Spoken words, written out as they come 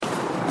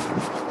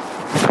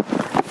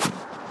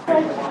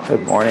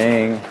Good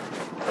morning.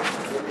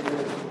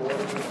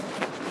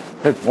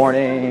 Good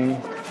morning.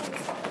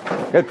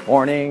 Good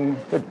morning.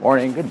 Good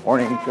morning. Good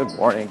morning. Good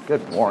morning.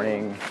 Good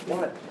morning.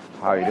 What?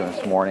 How are you doing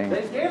this morning?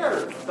 Take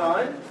care,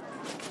 son.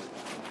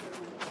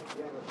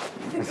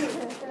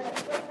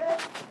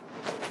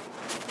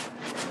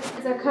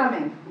 They're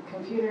coming. The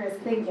computer is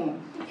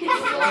thinking.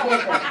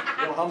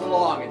 We'll hum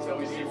along until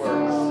we see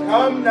words.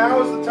 Come,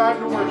 now is the time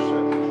to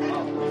worship.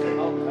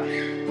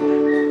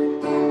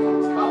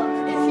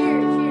 It's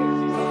here,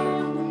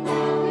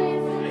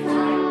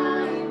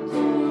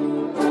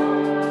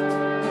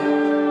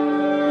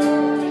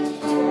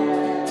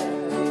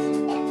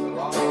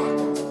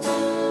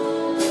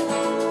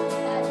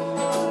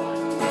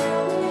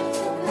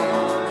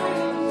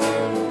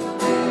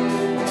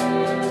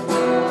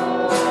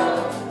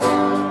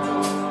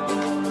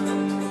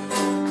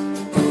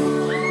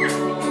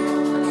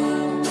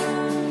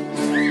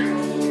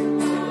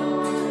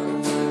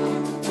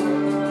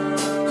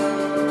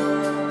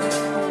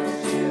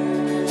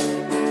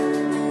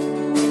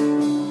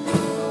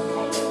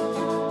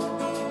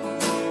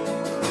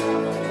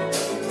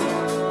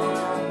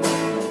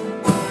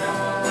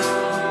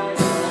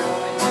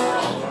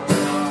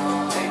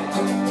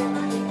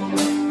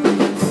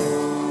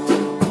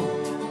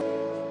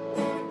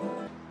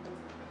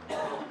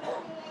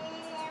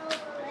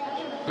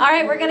 All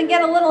right, we're going to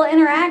get a little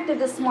interactive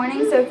this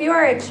morning. So if you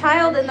are a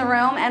child in the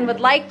room and would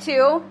like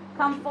to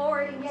come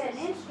forward and get an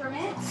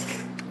instrument.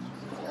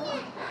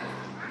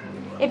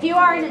 If you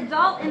are an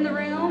adult in the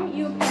room,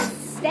 you can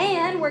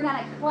stand. We're going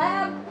to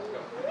clap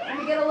and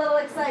we get a little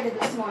excited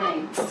this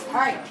morning. All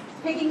right,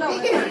 picking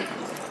go. Pick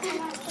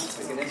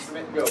an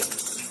instrument and go.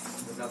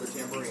 There's another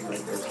tambourine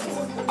right there.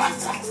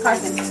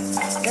 Carson,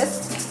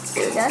 this?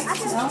 Yes?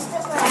 No?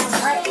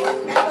 All right, go.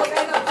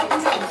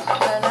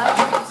 Enough.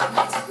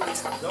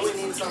 Zoe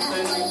needs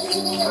something.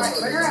 All right,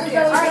 bring her up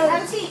here. All right,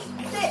 have a seat.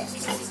 Sit.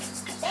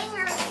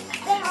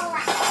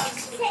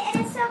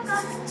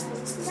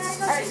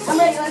 All right, I'm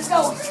ready. Let's go.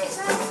 All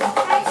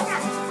right,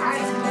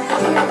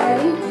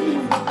 ready?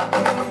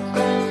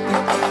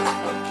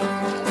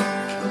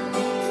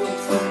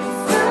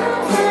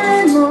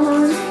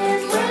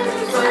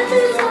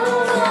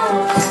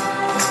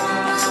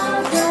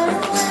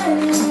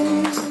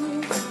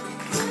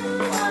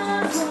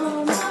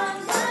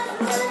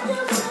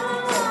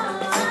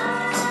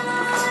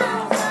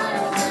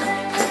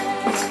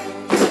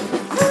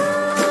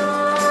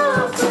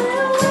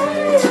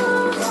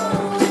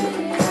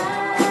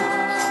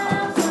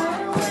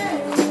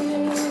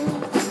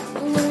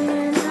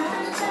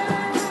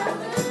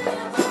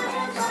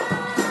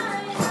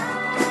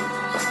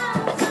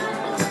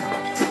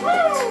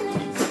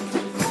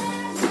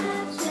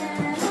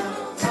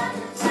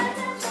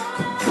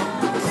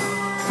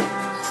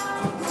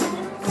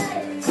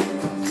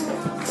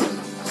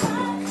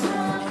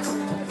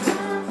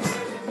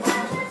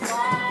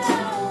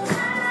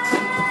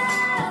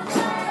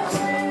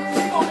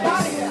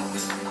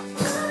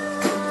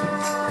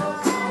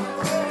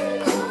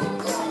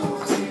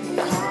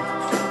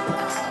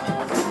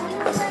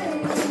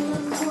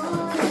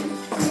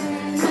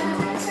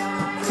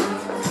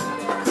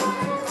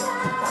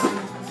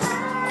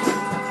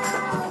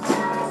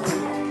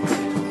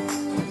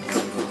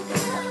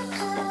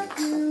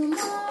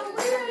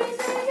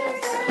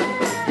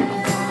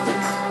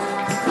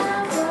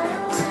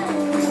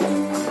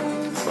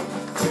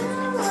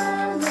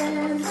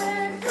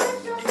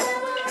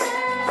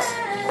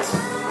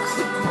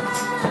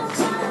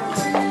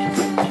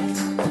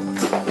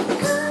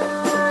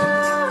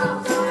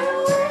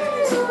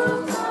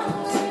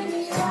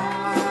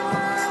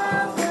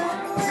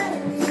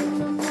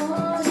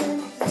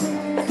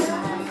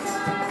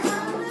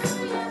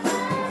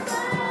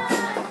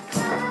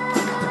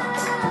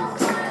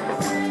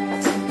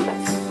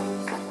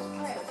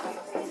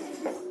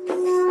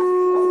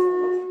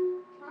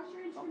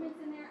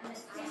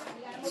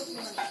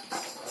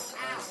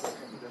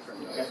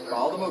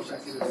 Follow the motion.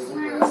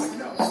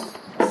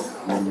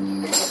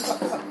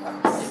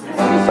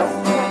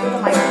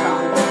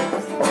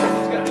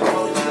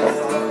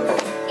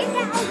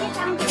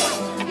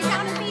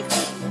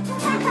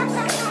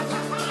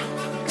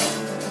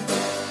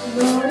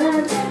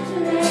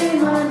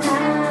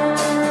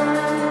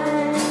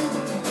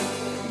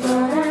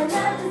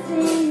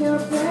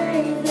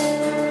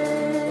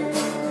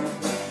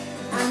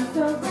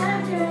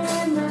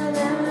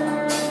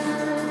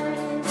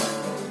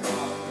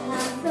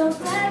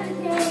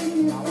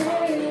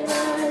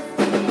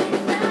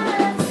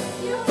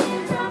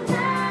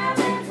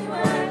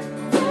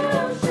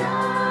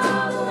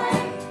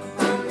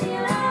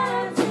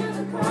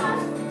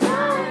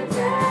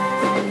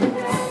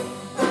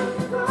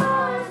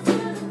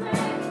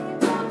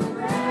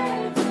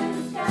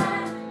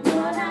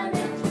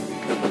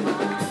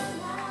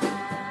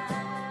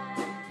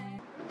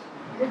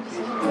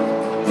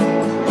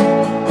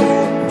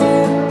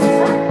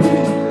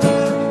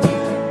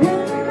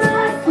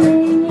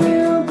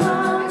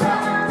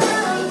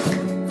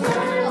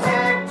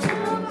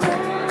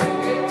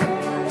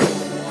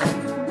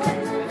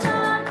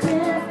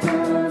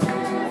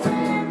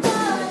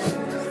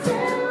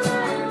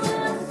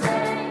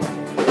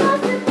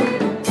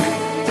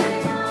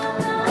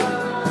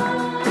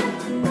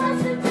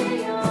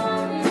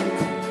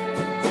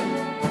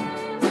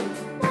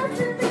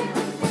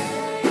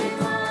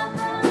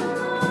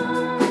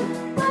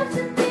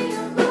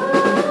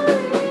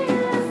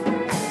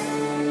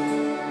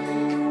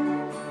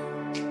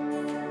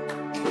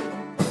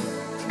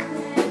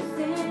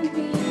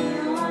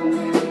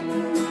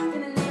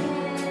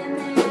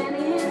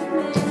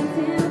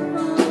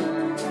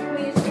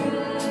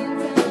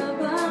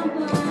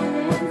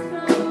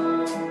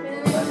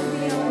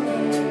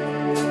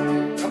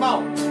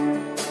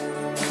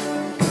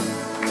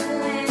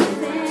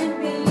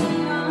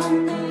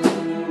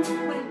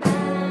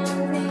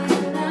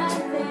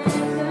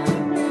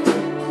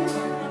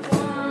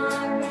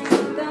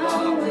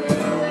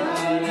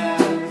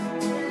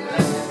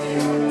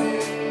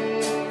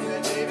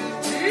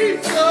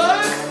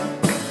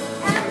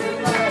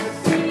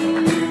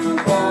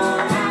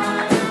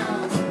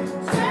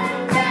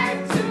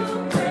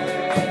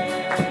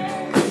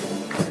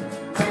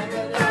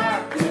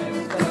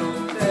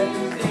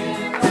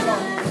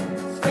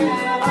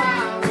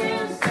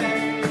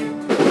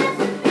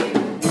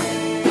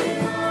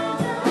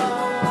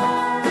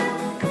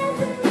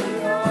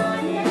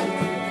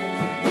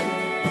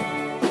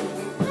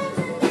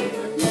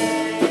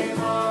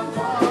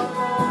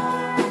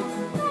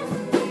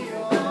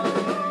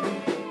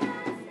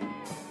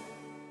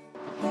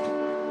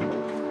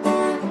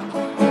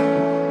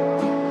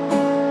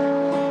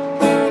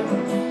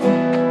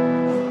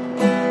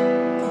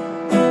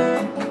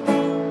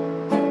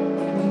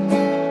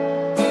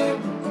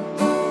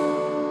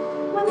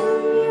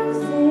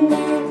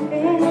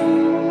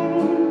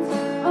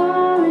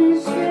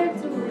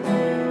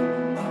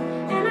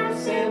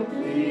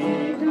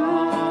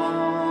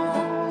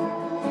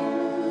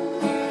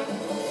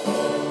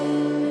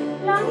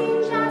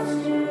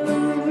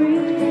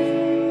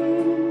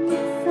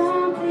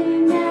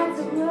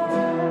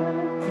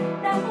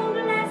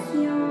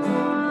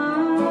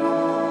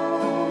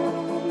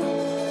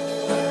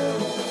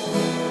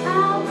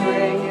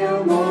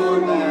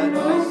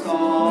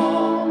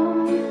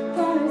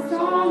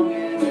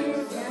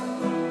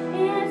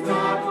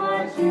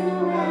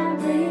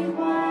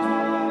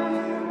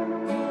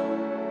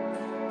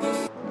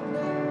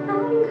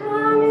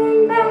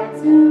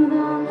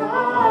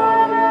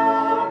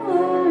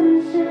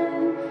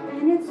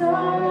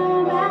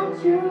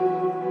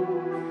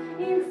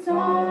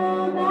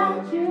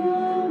 about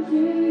you,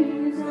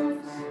 Jesus.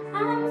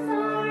 I'm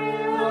sorry,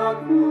 Lord,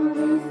 for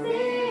the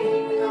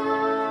thing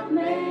I've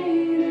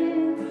made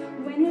it.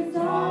 When it's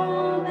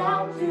all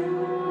about you,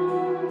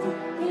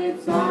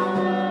 it's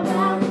all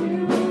about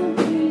you,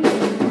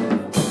 Jesus.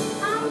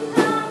 I'm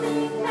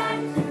coming back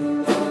to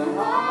the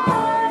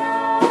heart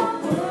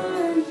of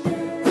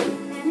worship,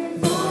 and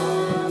it's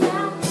all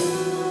about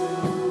you.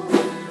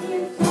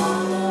 It's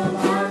all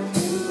about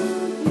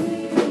you,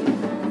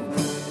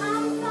 Jesus.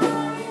 I'm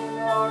sorry,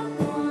 Lord,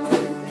 for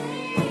the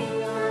thing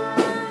I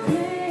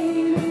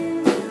made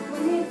it.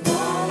 When it's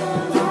all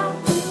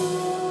about you,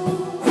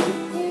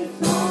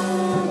 it's all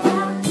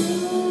about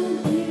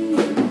you,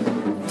 Jesus.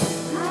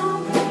 I'll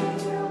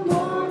make you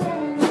more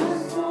than a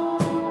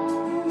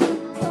song,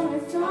 but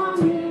a song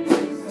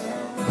is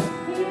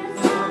here's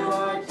not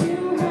what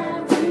you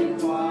have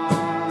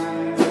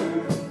required.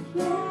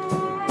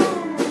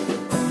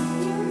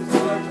 You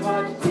search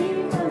much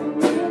deeper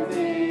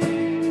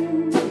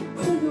within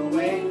to the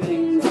way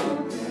things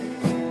are been.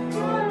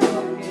 You're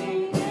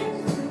looking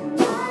into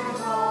my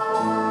heart.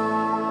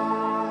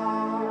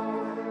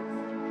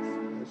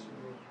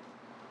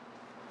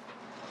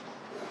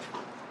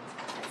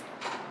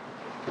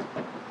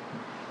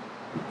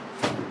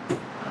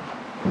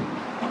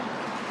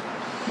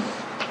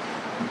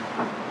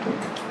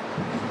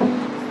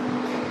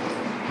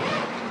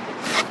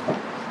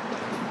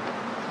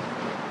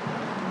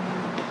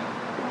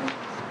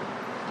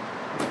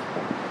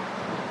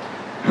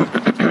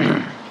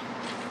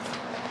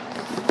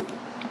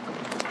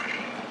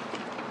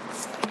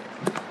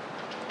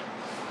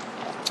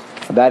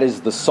 That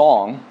is the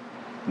song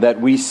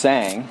that we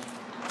sang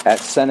at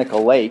Seneca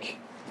Lake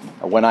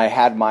when I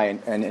had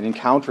an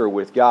encounter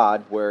with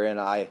God, wherein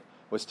I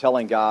was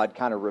telling God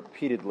kind of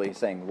repeatedly,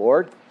 saying,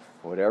 Lord,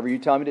 whatever you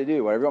tell me to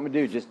do, whatever you want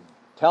me to do, just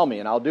tell me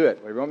and I'll do it.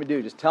 Whatever you want me to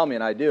do, just tell me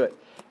and I do it.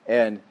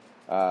 And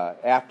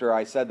after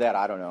I said that,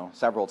 I don't know,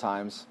 several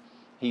times,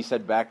 he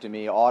said back to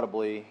me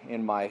audibly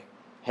in my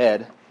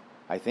head,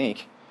 I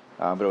think,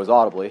 but it was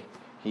audibly,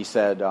 he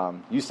said,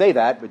 you say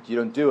that, but you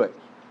don't do it.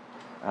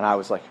 And I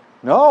was like,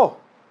 no,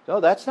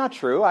 that's not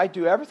true. I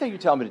do everything you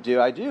tell me to do,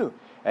 I do.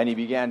 And he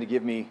began to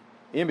give me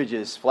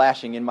images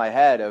flashing in my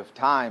head of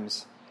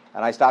times,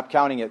 and I stopped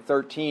counting at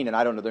 13, and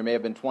I don't know, there may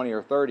have been 20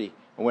 or 30,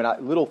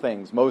 little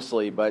things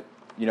mostly, but,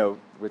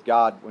 with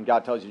God, when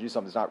God tells you to do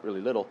something, it's not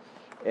really little.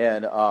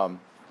 And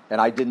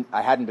I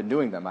hadn't been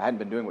doing them. I hadn't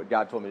been doing what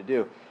God told me to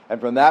do.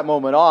 And from that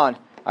moment on,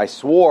 I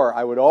swore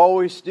I would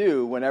always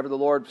do, whenever the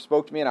Lord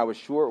spoke to me and I was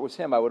sure it was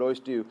Him, I would always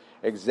do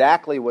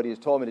exactly what He has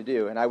told me to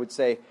do. And I would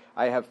say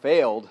I have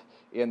failed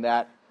in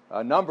that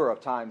a number of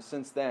times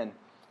since then,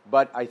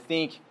 but I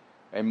think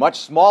a much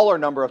smaller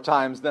number of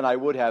times than I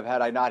would have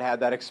had I not had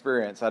that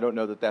experience. I don't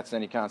know that that's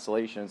any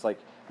consolation. It's like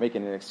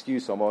making an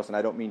excuse almost, and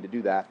I don't mean to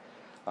do that.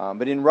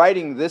 But in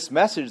writing this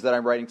message that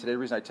I'm writing today, the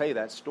reason I tell you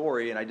that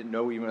story, and I didn't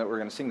know even that we were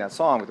going to sing that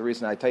song, but the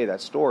reason I tell you the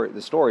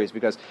story is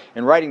because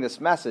in writing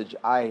this message,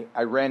 I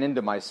ran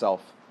into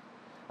myself.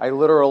 I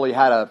literally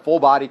had a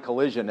full-body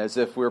collision as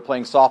if we were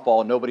playing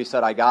softball and nobody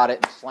said I got it,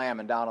 and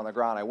slamming down on the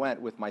ground I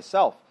went with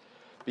myself.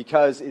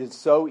 Because it is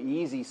so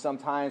easy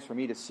sometimes for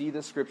me to see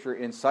the Scripture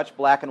in such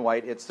black and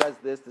white. It says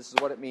this is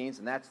what it means,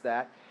 and that's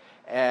that.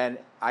 And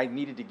I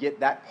needed to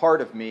get that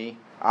part of me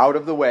out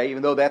of the way,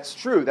 even though that's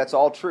true, that's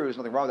all true, there's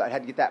nothing wrong with that. I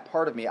had to get that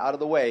part of me out of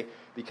the way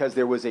because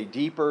there was a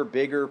deeper,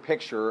 bigger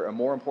picture, a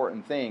more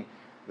important thing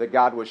that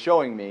God was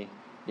showing me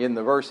in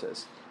the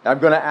verses. And I'm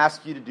going to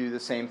ask you to do the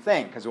same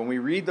thing, because when we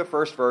read the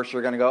first verse,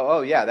 you're going to go,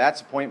 oh yeah,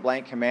 that's a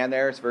point-blank command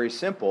there, it's very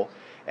simple.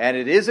 And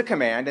it is a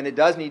command, and it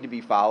does need to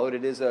be followed.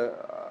 It is a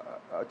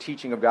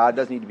teaching of God,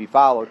 does need to be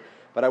followed.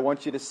 But I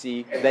want you to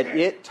see that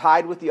it,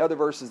 tied with the other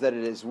verses that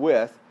it is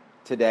with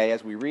today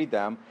as we read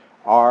them,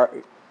 are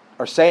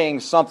saying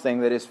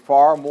something that is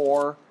far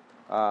more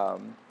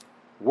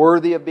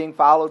worthy of being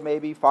followed,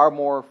 maybe,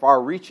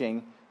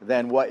 far-reaching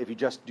than what if you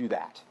just do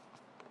that.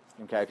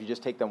 Okay, if you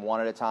just take them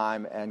one at a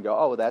time and go,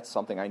 oh, well, that's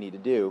something I need to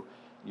do,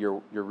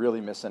 you're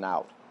really missing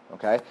out.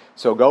 Okay,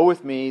 so go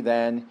with me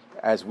then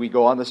as we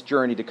go on this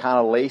journey to kind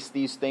of lace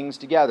these things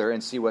together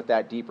and see what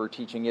that deeper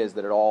teaching is,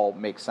 that it all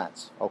makes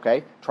sense.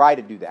 Okay, try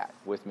to do that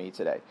with me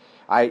today.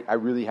 I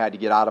really had to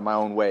get out of my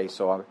own way,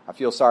 so I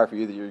feel sorry for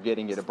you that you're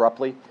getting it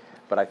abruptly,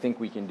 but I think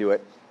we can do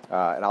it,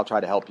 and I'll try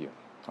to help you.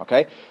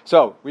 Okay,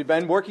 so we've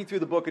been working through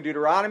the book of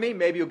Deuteronomy.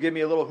 Maybe you'll give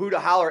me a little hoot,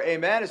 holler,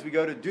 amen, as we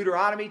go to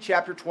Deuteronomy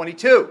chapter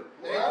 22.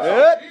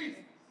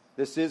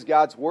 This is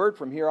God's word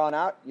from here on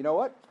out. You know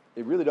what?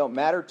 It really don't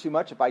matter too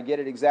much if I get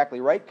it exactly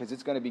right, because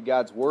it's going to be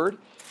God's word,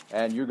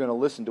 and you're going to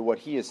listen to what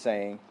He is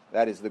saying.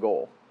 That is the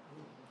goal.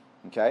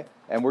 Okay?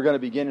 And we're going to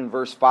begin in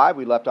verse 5.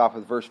 We left off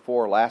with verse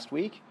 4 last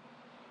week,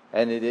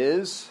 and it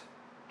is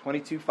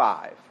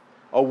 22:5.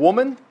 A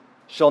woman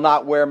shall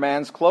not wear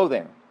man's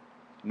clothing,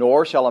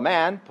 nor shall a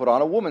man put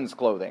on a woman's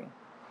clothing.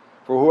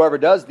 For whoever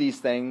does these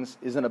things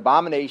is an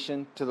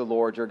abomination to the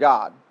Lord your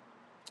God.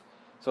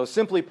 So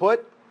simply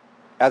put,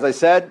 as I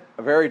said,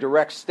 a very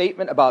direct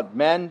statement about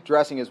men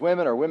dressing as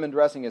women or women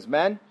dressing as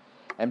men.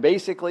 And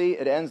basically,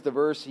 it ends the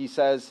verse, he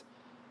says,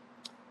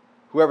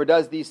 Whoever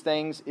does these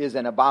things is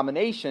an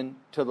abomination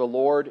to the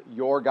Lord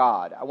your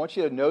God. I want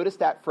you to notice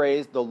that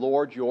phrase, the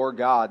Lord your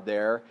God,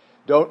 there.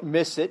 Don't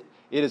miss it.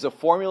 It is a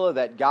formula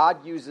that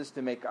God uses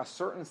to make a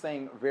certain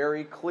thing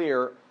very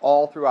clear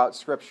all throughout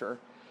Scripture.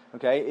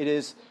 Okay? It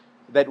is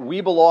that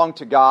we belong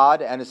to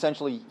God, and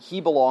essentially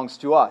He belongs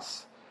to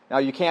us. Now,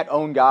 you can't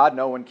own God.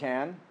 No one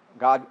can.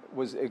 God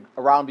was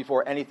around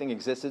before anything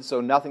existed, so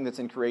nothing that's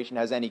in creation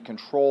has any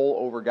control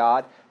over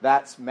God.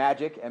 That's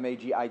magic,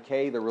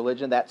 M-A-G-I-K, the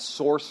religion. That's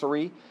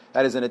sorcery.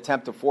 That is an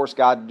attempt to force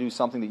God to do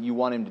something that you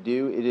want Him to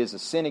do. It is a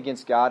sin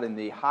against God in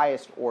the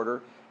highest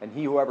order, and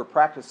he who ever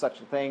practiced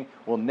such a thing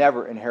will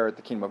never inherit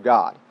the kingdom of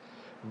God.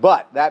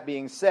 But, that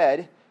being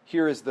said,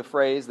 here is the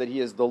phrase that He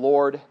is the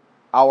Lord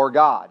our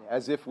God,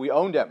 as if we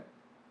owned Him.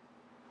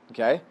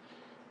 Okay?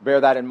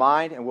 Bear that in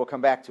mind, and we'll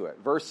come back to it.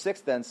 Verse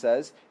 6 then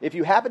says, if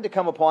you happen to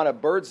come upon a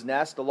bird's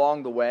nest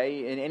along the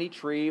way, in any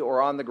tree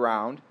or on the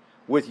ground,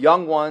 with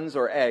young ones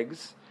or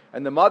eggs,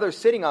 and the mother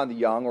sitting on the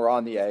young or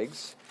on the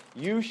eggs,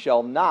 you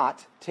shall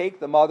not take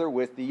the mother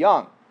with the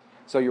young.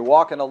 So you're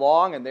walking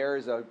along, and there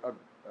is a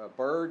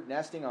bird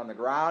nesting on the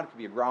ground. It could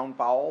be a ground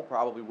fowl,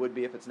 probably would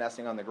be if it's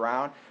nesting on the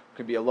ground. It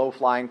could be a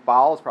low-flying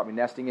fowl. It's probably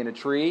nesting in a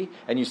tree,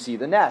 and you see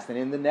the nest. And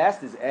in the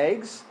nest is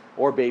eggs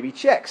or baby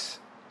chicks,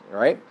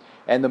 right?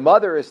 And the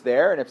mother is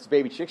there, and if it's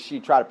baby chicks, she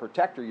try to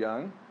protect her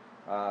young.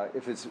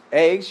 If it's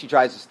eggs, she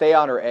tries to stay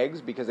on her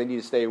eggs because they need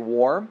to stay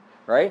warm,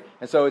 right?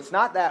 And so it's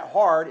not that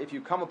hard if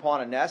you come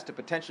upon a nest to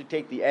potentially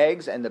take the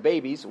eggs and the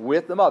babies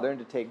with the mother and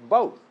to take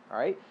both, all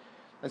right?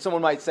 And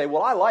someone might say,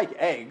 well, I like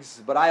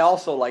eggs, but I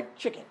also like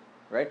chicken,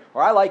 right?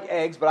 Or I like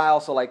eggs, but I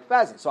also like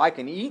pheasant. So I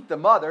can eat the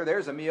mother,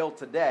 there's a meal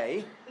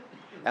today,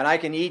 and I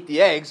can eat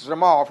the eggs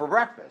tomorrow for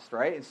breakfast,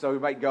 right? And so we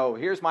might go,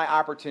 here's my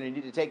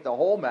opportunity to take the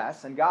whole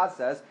mess. And God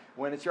says,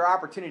 when it's your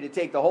opportunity to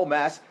take the whole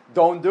mess,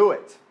 don't do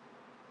it.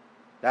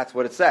 That's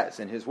what it says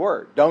in His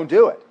Word. Don't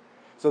do it.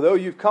 So though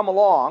you've come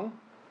along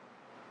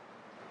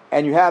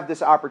and you have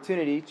this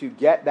opportunity to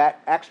get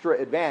that extra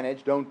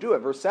advantage, don't do it.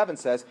 Verse 7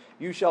 says,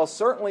 you shall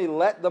certainly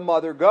let the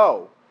mother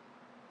go.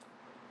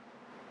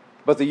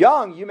 But the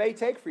young you may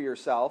take for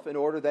yourself in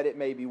order that it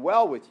may be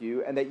well with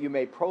you and that you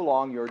may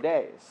prolong your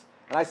days.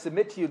 And I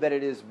submit to you that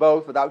it is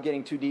both, without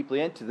getting too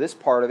deeply into this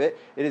part of it,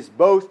 it is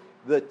both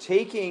the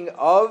taking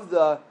of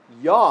the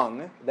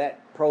young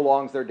that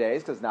prolongs their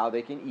days, because now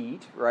they can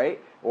eat,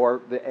 right?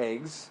 Or the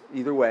eggs,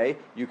 either way,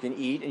 you can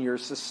eat and you're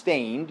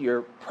sustained,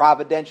 you're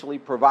providentially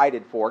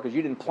provided for, because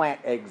you didn't plant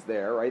eggs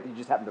there, right? You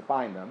just happened to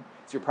find them.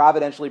 So you're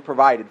providentially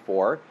provided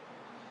for.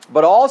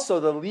 But also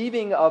the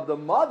leaving of the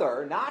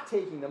mother, not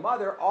taking the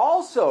mother,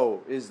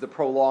 also is the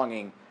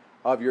prolonging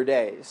of your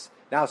days.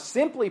 Now,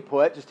 simply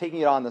put, just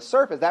taking it on the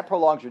surface, that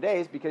prolongs your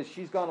days because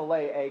she's going to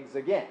lay eggs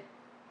again,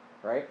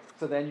 right?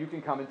 So then you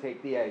can come and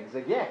take the eggs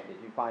again if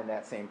you find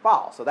that same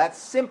fowl. So that's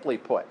simply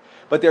put.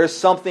 But there's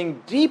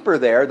something deeper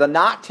there. The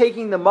not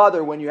taking the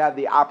mother when you have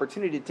the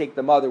opportunity to take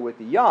the mother with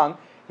the young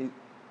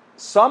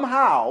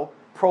somehow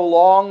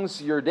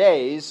prolongs your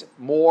days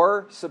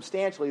more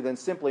substantially than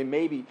simply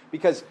maybe,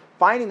 because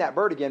finding that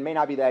bird again may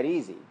not be that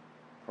easy.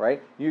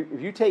 Right?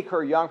 If you take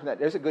her young from that,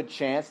 there's a good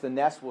chance the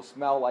nest will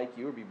smell like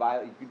you or be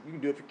violent. You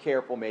can do it if you're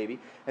careful, maybe.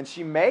 And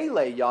she may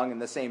lay young in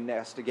the same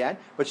nest again,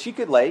 but she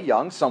could lay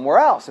young somewhere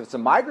else. If it's a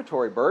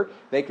migratory bird,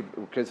 they could,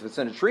 because if it's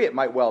in a tree, it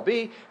might well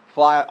be,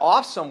 fly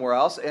off somewhere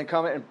else and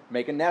come and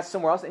make a nest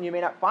somewhere else, and you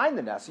may not find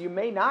the nest. So you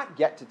may not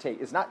get to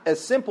take. It's not as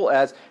simple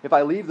as, if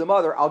I leave the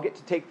mother, I'll get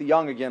to take the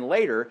young again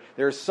later.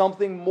 There's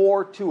something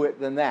more to it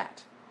than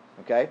that.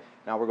 Okay?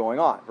 Now we're going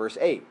on. Verse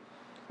 8.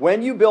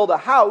 When you build a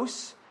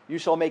house, you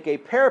shall make a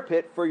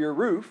parapet for your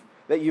roof,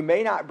 that you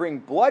may not bring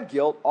blood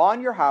guilt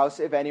on your house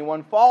if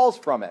anyone falls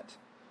from it.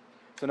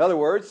 So in other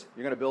words,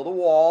 you're going to build a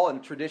wall,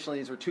 and traditionally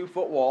these were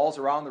 2-foot walls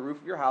around the roof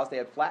of your house. They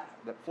had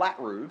flat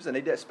roofs, and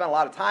they spent a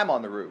lot of time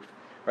on the roof.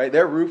 Right?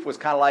 Their roof was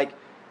kind of like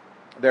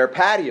their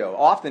patio.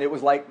 Often it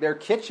was like their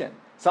kitchen.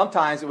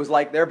 Sometimes it was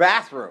like their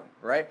bathroom,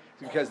 right?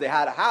 Because they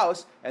had a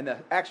house, and the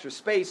extra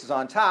space is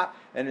on top,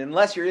 and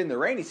unless you're in the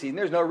rainy season,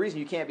 there's no reason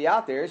you can't be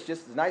out there. It's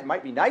just as nice. It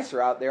might be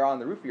nicer out there on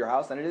the roof of your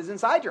house than it is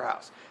inside your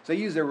house. So they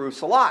use their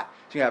roofs a lot.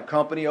 So you have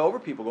company over,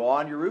 people go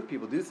on your roof,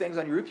 people do things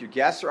on your roof, your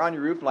guests are on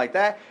your roof and like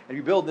that, and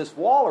you build this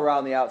wall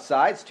around the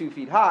outside, it's 2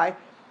 feet high,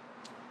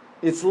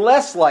 it's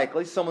less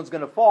likely someone's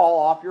going to fall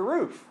off your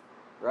roof,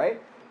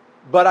 right?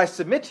 But I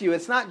submit to you,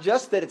 it's not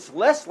just that it's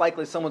less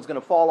likely someone's going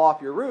to fall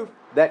off your roof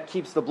that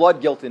keeps the blood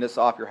guiltiness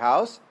off your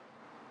house,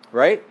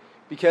 right?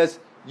 Because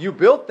you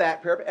built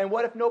that parapet, and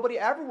what if nobody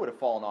ever would have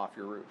fallen off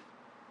your roof?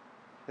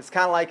 It's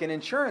kind of like an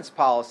insurance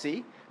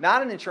policy,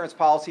 not an insurance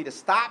policy to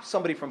stop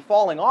somebody from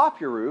falling off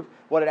your roof.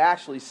 What it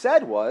actually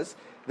said was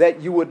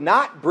that you would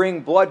not bring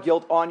blood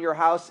guilt on your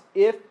house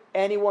if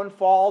anyone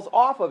falls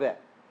off of it.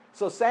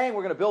 So saying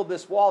we're going to build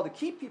this wall to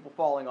keep people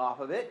falling off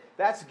of it,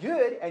 that's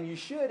good, and you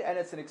should, and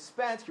it's an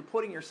expense. You're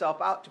putting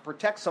yourself out to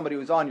protect somebody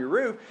who's on your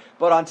roof.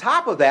 But on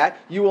top of that,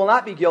 you will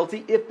not be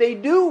guilty if they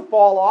do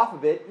fall off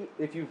of it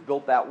if you've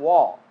built that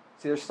wall.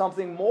 See, there's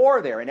something more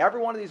there. In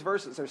every one of these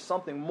verses, there's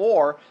something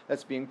more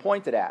that's being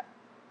pointed at.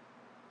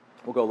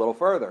 We'll go a little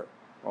further.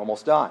 We're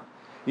almost done.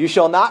 You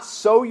shall not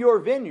sow your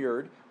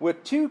vineyard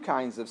with two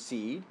kinds of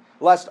seed,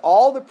 lest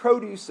all the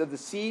produce of the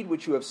seed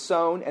which you have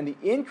sown and the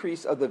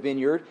increase of the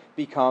vineyard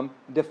become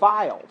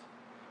defiled.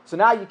 So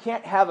now you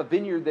can't have a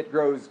vineyard that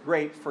grows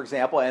grapes, for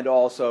example, and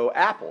also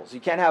apples. You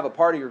can't have a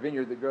part of your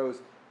vineyard that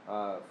grows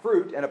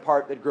fruit and a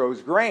part that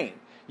grows grain.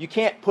 You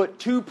can't put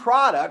two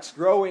products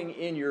growing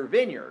in your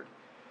vineyard.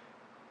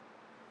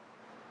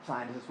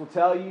 Scientists will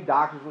tell you,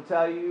 doctors will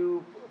tell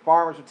you,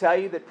 farmers will tell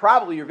you that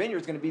probably your vineyard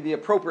is going to be the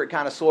appropriate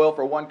kind of soil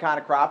for one kind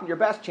of crop, and your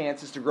best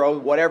chance is to grow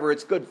whatever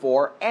it's good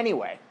for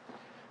anyway.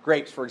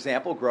 Grapes, for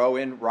example, grow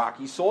in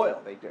rocky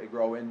soil. They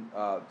grow in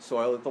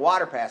soil that the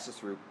water passes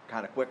through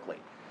kind of quickly,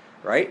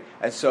 right?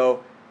 And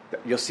so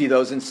you'll see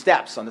those in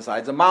steppes on the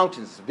sides of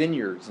mountains,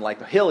 vineyards, and like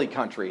the hilly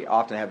country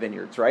often have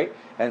vineyards, right?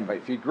 And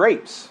if you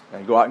grapes,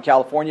 and you go out in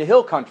California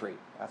hill country,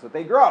 that's what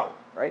they grow,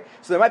 right?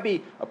 So there might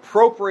be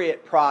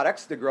appropriate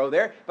products to grow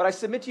there, but I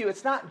submit to you,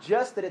 it's not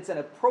just that it's an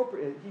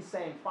appropriate, he's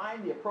saying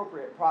find the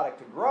appropriate product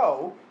to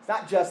grow. It's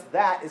not just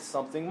that, it's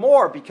something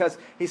more, because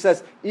he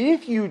says,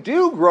 if you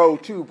do grow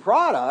two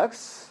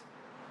products,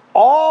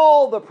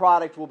 all the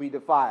product will be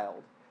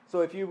defiled.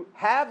 So if you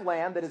have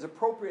land that is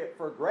appropriate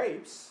for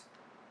grapes,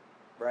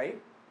 right,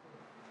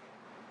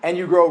 and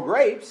you grow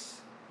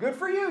grapes, good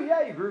for you,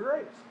 yeah, you grew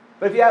grapes.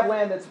 But if you have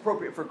land that's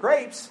appropriate for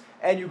grapes,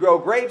 and you grow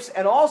grapes,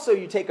 and also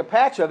you take a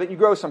patch of it and you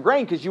grow some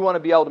grain because you want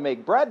to be able to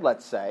make bread,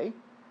 let's say,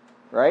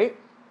 right?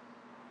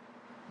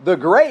 The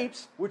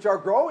grapes, which are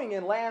growing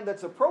in land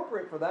that's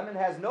appropriate for them and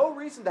has no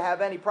reason to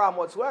have any problem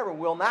whatsoever,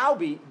 will now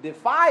be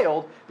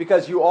defiled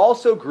because you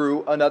also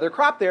grew another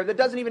crop there that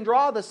doesn't even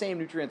draw the same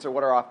nutrients or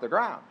what are off the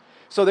ground.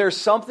 So there's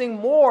something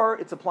more,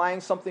 it's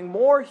applying something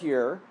more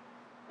here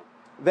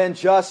than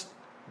just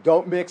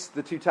don't mix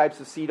the two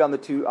types of seed on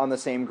the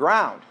same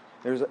ground.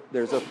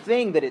 There's a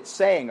thing that it's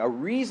saying, a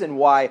reason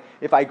why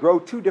if I grow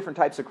two different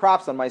types of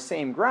crops on my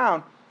same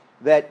ground,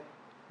 that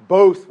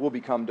both will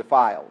become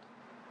defiled.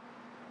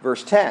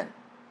 Verse 10,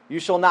 you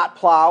shall not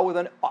plow with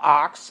an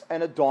ox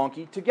and a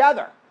donkey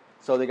together.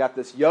 So they got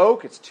this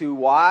yoke, it's too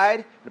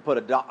wide, to put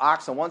an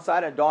ox on one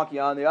side and a donkey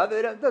on the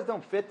other. They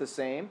don't fit the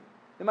same.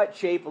 They might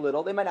chafe a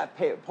little. They might not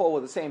pull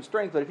with the same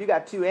strength, but if you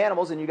got two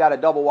animals and you got a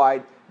double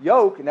wide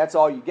yoke and that's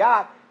all you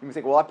got, you can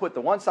think, well, I put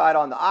the one side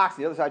on the ox,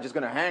 the other side is just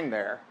going to hang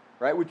there.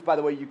 Right? Which, by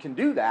the way, you can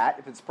do that.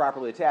 If it's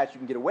properly attached, you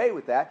can get away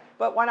with that.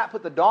 But why not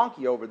put the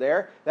donkey over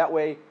there? That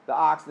way the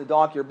ox and the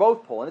donkey are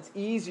both pulling. It's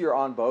easier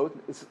on both.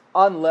 It's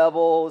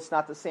unlevel. It's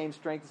not the same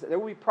strength. There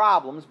will be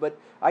problems, but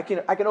I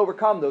can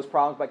overcome those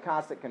problems by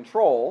constant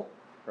control.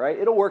 Right?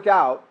 It'll work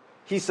out.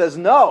 He says,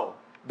 no,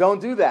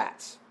 don't do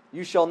that.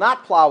 You shall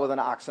not plow with an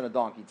ox and a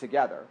donkey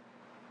together.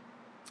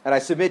 And I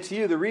submit to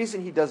you, the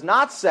reason he does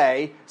not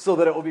say, so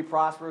that it will be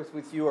prosperous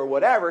with you or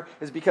whatever,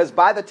 is because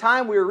by the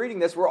time we were reading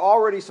this, we're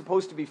already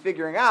supposed to be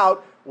figuring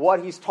out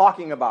what he's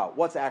talking about,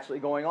 what's actually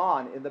going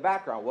on in the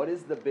background. What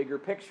is the bigger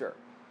picture?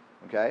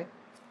 Okay?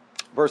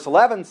 Verse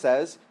 11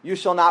 says, you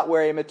shall not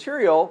wear a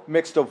material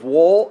mixed of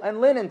wool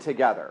and linen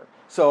together.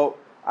 So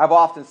I've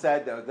often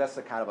said that that's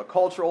a kind of a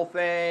cultural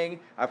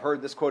thing. I've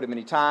heard this quoted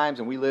many times,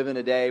 and we live in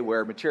a day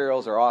where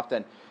materials are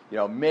often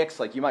mixed.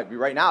 Like you might be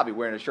right now be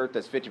wearing a shirt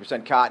that's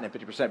 50% cotton and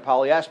 50%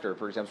 polyester,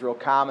 for example. It's real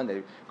common.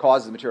 They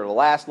cause the material to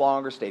last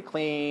longer, stay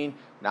clean,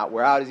 not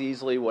wear out as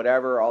easily,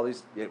 whatever. All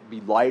these, be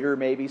lighter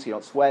maybe, so you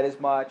don't sweat as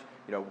much,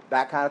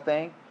 that kind of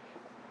thing.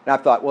 And I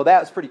thought, well, that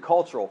was pretty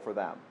cultural for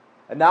them.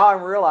 And now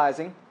I'm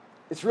realizing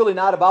it's really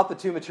not about the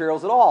two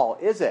materials at all,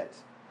 is it?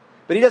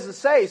 But he doesn't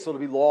say, so it'll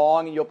be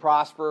long and you'll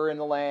prosper in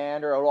the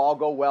land, or it'll all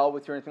go well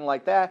with you or anything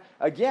like that.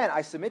 Again,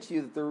 I submit to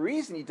you that the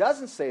reason he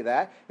doesn't say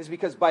that is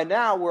because by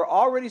now we're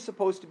already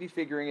supposed to be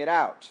figuring it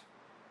out.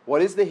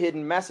 What is the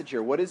hidden message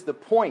here? What is the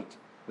point,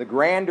 the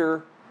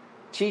grander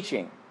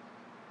teaching?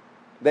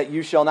 That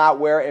you shall not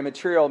wear a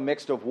material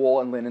mixed of wool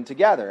and linen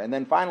together. And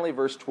then finally,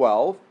 verse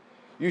 12,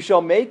 you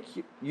shall make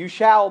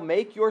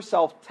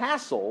yourself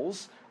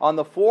tassels on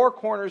the four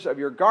corners of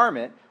your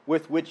garment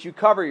with which you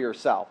cover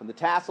yourself. And the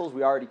tassels,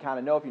 we already kind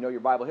of know, if you know your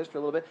Bible history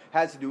a little bit,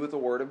 has to do with the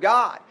Word of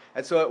God.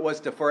 And so it was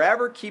to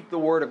forever keep the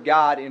Word of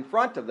God in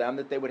front of them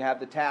that they would have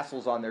the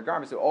tassels on their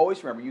garments. So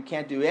always remember, you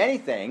can't do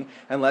anything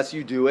unless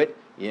you do it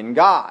in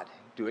God.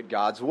 Do it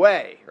God's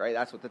way, right?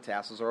 That's what the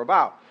tassels are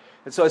about.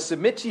 And so I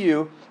submit to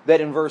you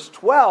that in verse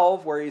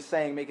 12, where he's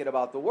saying make it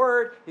about the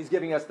Word, he's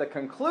giving us the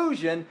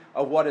conclusion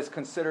of what is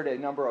considered a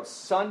number of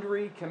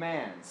sundry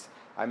commands.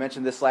 I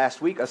mentioned this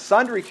last week. A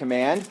sundry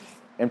command,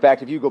 in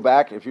fact, if you go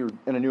back, if you're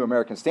in a New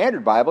American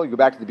Standard Bible, you go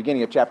back to the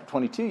beginning of chapter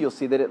 22, you'll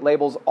see that it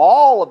labels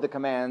all of the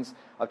commands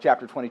of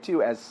chapter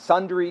 22 as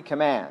sundry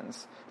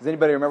commands. Does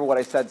anybody remember what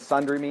I said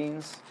sundry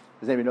means?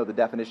 Does anybody know the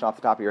definition off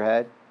the top of your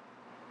head?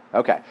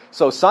 Okay,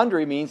 so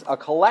sundry means a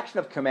collection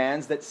of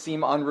commands that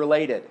seem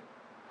unrelated.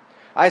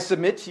 I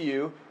submit to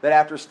you that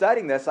after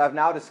studying this, I've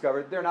now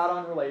discovered they're not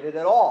unrelated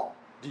at all.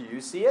 Do you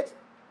see it?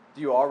 Do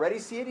you already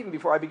see it even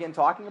before I begin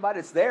talking about it?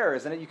 It's there,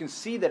 isn't it? You can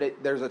see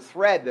that there's a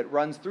thread that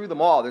runs through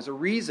them all. There's a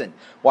reason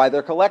why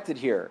they're collected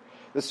here.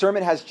 The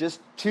sermon has just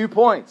 2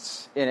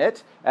 points in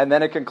it, and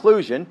then a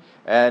conclusion.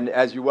 And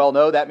as you well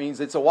know, that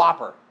means it's a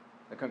whopper.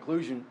 The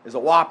conclusion is a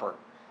whopper.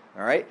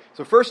 All right?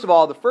 So first of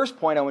all, the first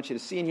point I want you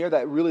to see in here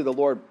that really the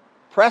Lord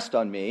pressed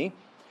on me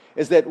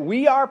is that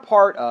we are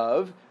part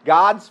of,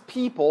 God's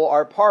people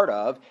are part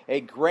of,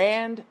 a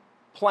grand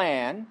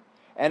plan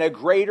and a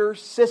greater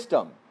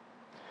system.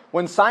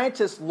 When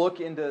scientists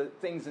look into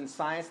things in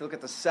science, they look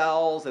at the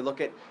cells, they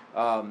look at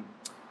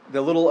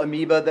the little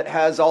amoeba that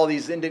has all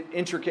these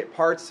intricate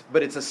parts,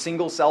 but it's a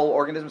single-cell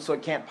organism, so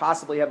it can't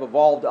possibly have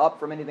evolved up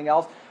from anything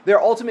else.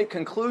 Their ultimate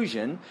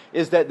conclusion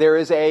is that there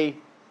is a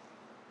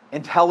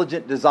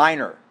intelligent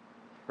designer,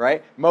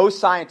 right? Most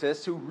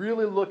scientists who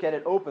really look at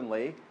it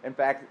openly, in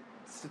fact,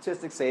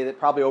 statistics say that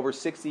probably over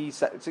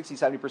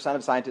 60-70%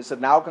 of scientists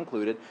have now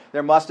concluded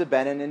there must have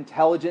been an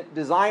intelligent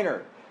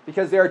designer.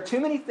 Because there are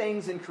too many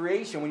things in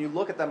creation, when you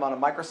look at them on a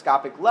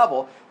microscopic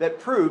level, that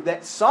prove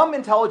that some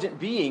intelligent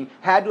being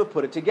had to have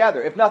put it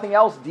together. If nothing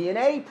else,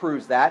 DNA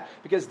proves that,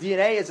 because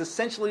DNA is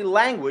essentially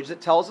language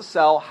that tells a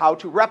cell how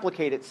to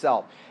replicate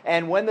itself.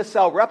 And when the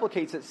cell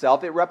replicates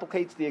itself, it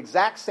replicates the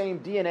exact same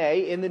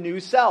DNA in the new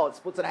cell. It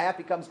splits in half,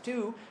 becomes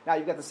two. Now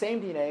you've got the same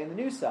DNA in the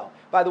new cell.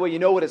 By the way, you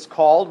know what it's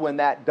called when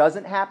that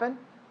doesn't happen?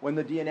 When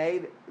the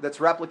DNA that's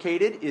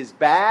replicated is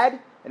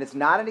bad, and it's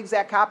not an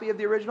exact copy of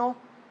the original?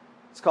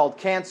 It's called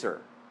cancer.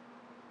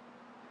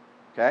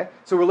 Okay?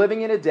 So we're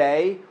living in a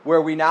day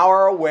where we now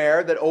are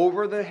aware that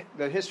over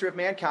the history of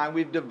mankind,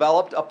 we've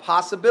developed a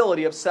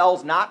possibility of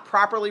cells not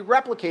properly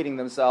replicating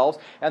themselves,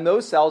 and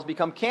those cells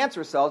become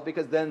cancer cells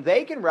because then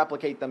they can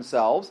replicate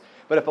themselves.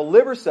 But if a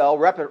liver cell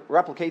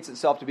replicates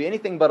itself to be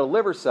anything but a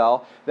liver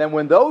cell, then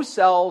when those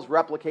cells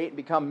replicate and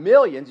become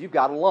millions, you've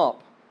got a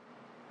lump.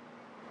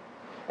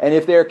 And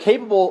if they're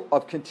capable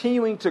of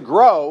continuing to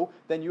grow,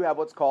 then you have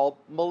what's called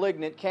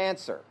malignant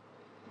cancer.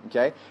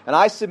 Okay? And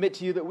I submit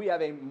to you that we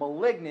have a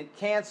malignant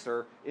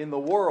cancer in the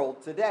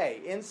world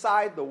today.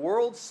 Inside the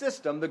world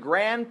system, the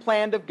grand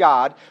plan of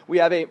God, we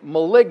have a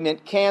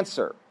malignant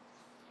cancer.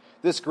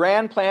 This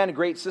grand plan and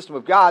great system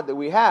of God that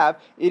we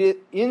have,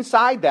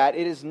 inside that,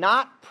 it is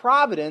not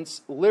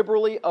providence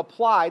liberally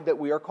applied that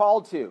we are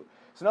called to.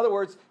 So in other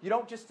words, you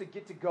don't just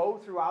get to go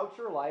throughout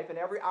your life and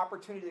every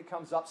opportunity that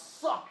comes up,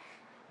 suck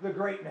the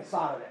greatness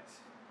out of it.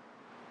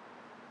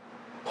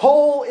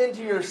 Pull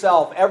into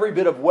yourself every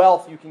bit of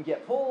wealth you can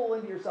get. Pull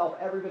into yourself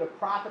every bit of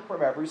profit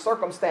from every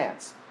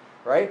circumstance,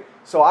 right?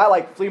 So I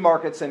like flea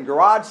markets and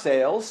garage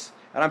sales,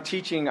 and I'm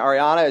teaching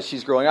Ariana as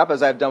she's growing up,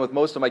 as I've done with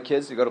most of my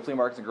kids, to go to flea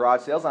markets and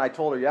garage sales. And I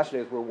told her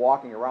yesterday as we were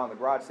walking around the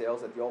garage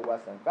sales at the Old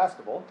West End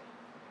Festival,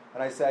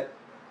 and I said,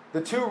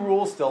 the two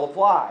rules still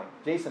apply.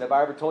 Jason, have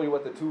I ever told you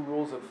what the two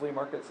rules of flea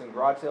markets and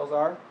garage sales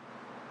are?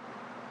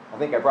 I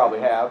think I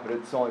probably have, but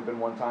it's only been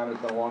one time, and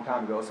it's been a long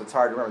time ago, so it's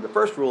hard to remember. The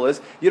first rule is,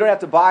 you don't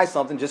have to buy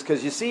something just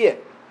because you see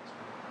it.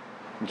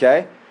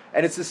 Okay?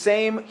 And it's the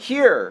same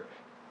here.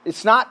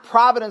 It's not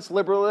providence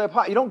liberally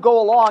applied. You don't go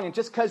along and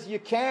just because you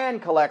can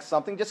collect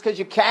something, just because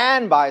you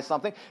can buy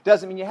something,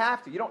 doesn't mean you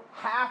have to. You don't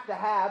have to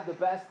have the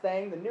best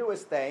thing, the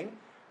newest thing.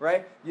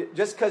 Right?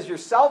 Just because your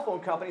cell phone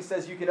company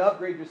says you can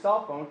upgrade your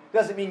cell phone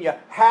doesn't mean you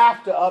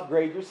have to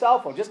upgrade your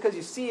cell phone. Just because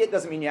you see it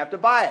doesn't mean you have to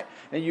buy it.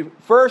 And you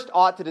first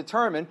ought to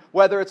determine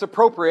whether it's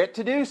appropriate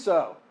to do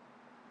so.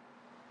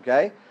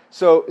 Okay?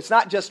 So it's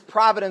not just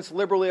providence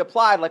liberally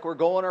applied like we're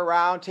going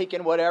around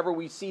taking whatever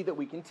we see that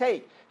we can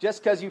take.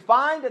 Just because you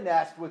find a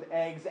nest with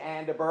eggs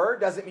and a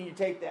bird doesn't mean you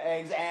take the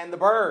eggs and the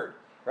bird.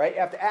 Right? You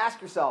have to ask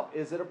yourself,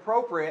 is it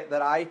appropriate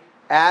that I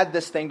add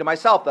this thing to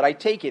myself, that I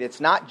take it?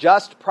 It's not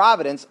just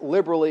providence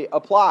liberally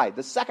applied.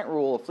 The second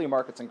rule of flea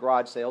markets and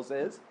garage sales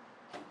is,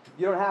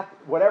 you don't have to,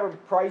 whatever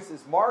price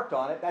is marked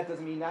on it, that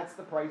doesn't mean that's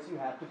the price you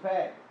have to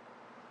pay.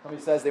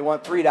 Somebody says they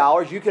want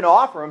 $3, you can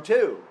offer them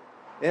 $2.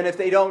 And if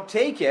they don't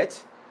take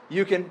it,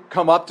 you can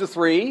come up to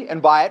 $3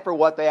 and buy it for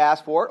what they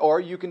asked for, or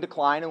you can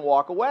decline and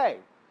walk away.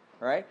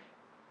 Right?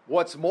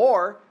 What's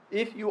more,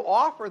 if you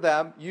offer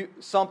them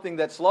something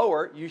that's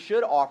lower, you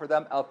should offer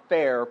them a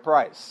fair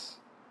price.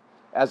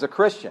 As a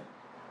Christian,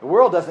 the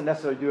world doesn't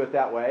necessarily do it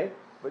that way,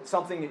 but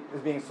something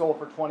is being sold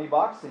for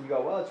 $20, and you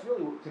go, well, it's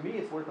really, to me,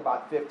 it's worth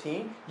about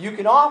 $15. You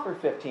can offer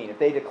 $15. If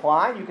they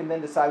decline, you can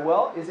then decide,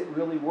 well, is it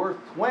really worth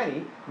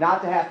 $20,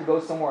 not to have to go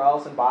somewhere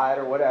else and buy it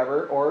or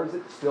whatever, or is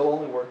it still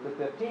only worth the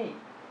 $15?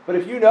 But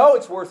if you know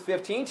it's worth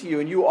 $15 to you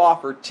and you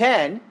offer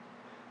 $10,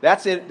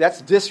 that's it.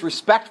 That's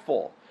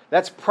disrespectful.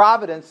 That's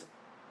providence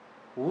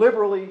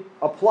liberally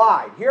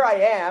applied. Here I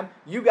am.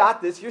 You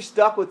got this. You're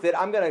stuck with it.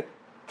 I'm going to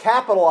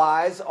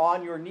capitalize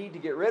on your need to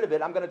get rid of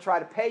it. I'm going to try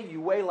to pay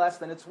you way less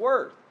than it's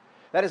worth.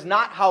 That is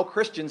not how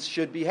Christians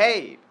should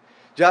behave.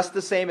 Just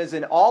the same as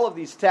in all of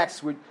these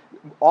texts,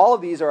 all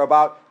of these are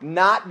about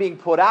not being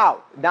put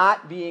out,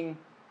 not being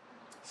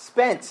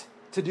spent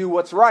to do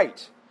what's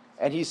right.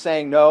 And he's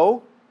saying,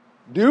 no,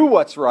 do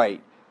what's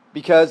right.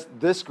 Because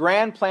this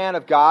grand plan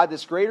of God,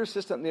 this greater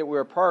system that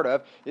we're a part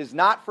of, is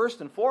not first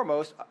and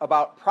foremost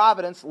about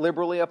providence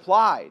liberally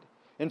applied.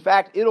 In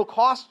fact, it'll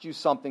cost you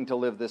something to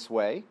live this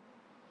way.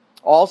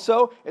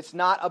 Also, it's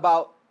not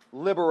about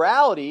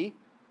liberality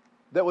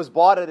that was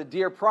bought at a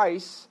dear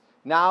price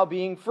now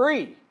being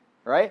free,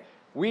 right?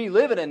 We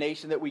live in a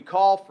nation that we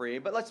call free,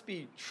 but let's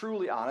be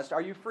truly honest.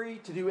 Are you free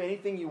to do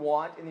anything you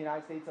want in the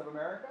United States of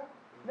America?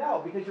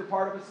 No, because you're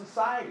part of a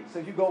society. So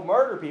if you go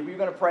murder people, you're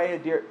going to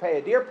pay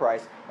a dear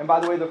price. And by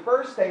the way, the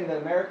first thing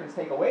that Americans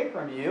take away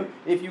from you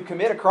if you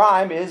commit a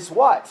crime is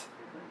what?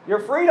 Your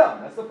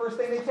freedom. That's the first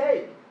thing they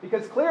take.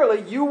 Because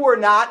clearly you were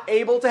not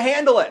able to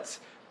handle it.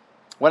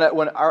 When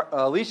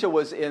Alicia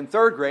was in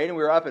 3rd grade and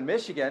we were up in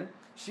Michigan,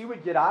 she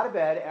would get out of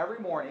bed every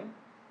morning.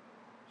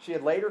 She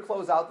had laid her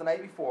clothes out the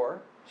night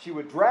before. She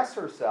would dress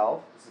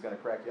herself. This is going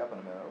to crack you up in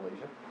a minute,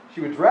 Alicia.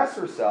 She would dress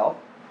herself.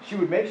 She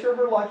would make sure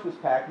her lunch was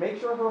packed, make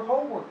sure her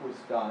homework was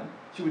done.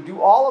 She would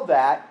do all of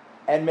that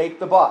and make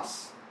the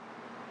bus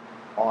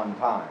on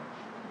time.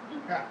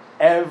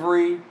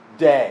 Every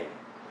day.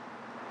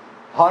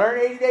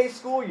 180-day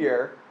school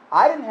year,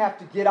 I didn't have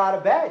to get out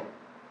of bed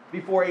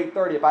before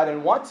 8:30 if I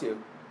didn't want to.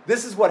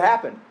 This is what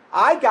happened.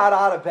 I got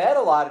out of bed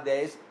a lot of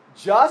days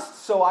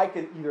just so I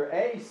could either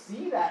A,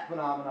 see that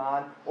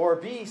phenomenon, or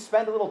B,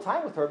 spend a little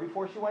time with her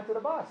before she went to the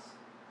bus.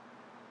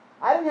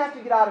 I didn't have to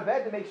get out of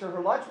bed to make sure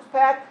her lunch was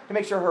packed, to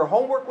make sure her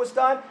homework was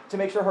done, to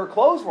make sure her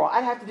clothes were on. I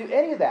didn't have to do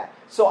any of that.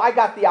 So I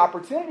got the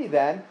opportunity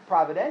then,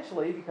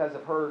 providentially, because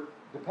of her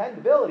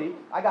dependability,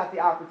 I got the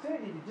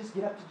opportunity to just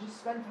get up to just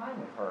spend time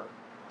with her.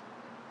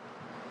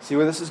 See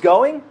where this is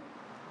going?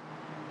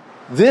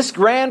 This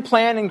grand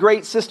plan and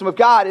great system of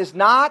God is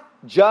not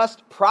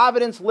just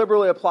providence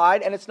liberally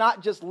applied, and it's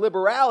not just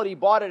liberality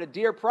bought at a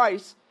dear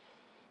price.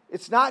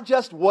 It's not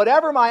just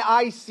whatever my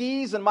eye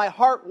sees and my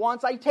heart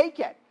wants, I take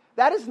it.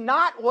 That is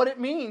not what it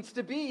means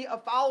to be a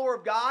follower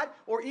of God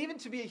or even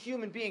to be a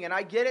human being. And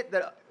I get it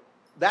that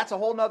that's a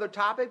whole other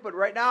topic, but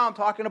right now I'm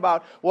talking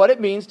about what it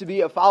means to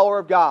be a follower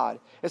of God.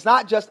 It's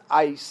not just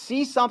I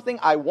see something,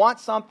 I want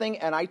something,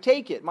 and I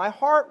take it. My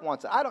heart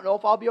wants it. I don't know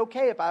if I'll be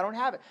okay if I don't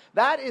have it.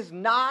 That is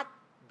not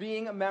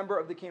being a member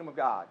of the kingdom of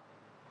God.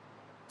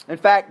 In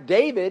fact,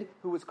 David,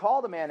 who was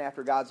called a man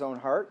after God's own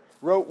heart,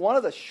 wrote one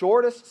of the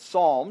shortest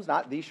psalms,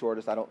 not the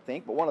shortest, I don't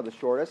think, but one of the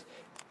shortest,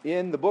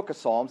 in the book of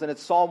Psalms, and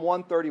it's Psalm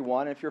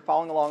 131. And if you're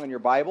following along in your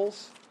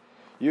Bibles,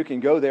 you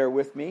can go there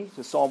with me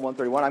to Psalm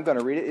 131. I'm going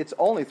to read it. It's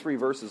only 3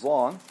 verses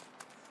long,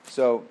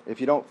 so if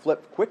you don't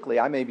flip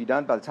quickly, I may be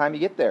done by the time you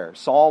get there.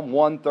 Psalm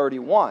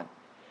 131.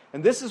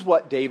 And this is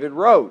what David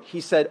wrote. He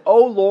said,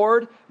 "O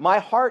Lord, my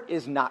heart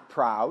is not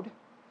proud,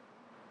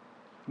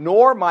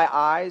 nor my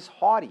eyes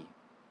haughty,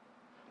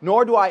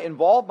 nor do I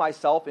involve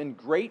myself in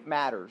great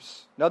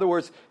matters." In other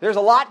words, there's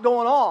a lot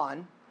going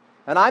on,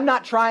 and I'm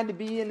not trying to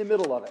be in the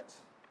middle of it.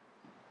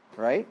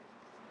 Right?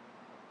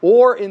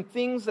 Or in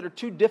things that are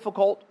too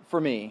difficult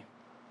for me.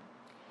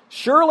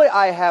 Surely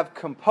I have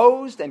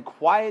composed and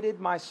quieted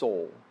my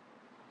soul.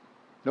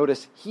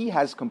 Notice, he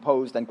has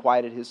composed and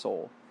quieted his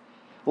soul.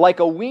 Like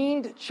a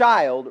weaned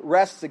child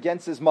rests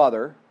against his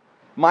mother,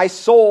 my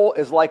soul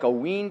is like a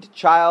weaned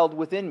child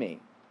within me.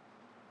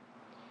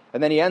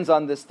 And then he ends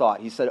on this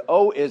thought. He said,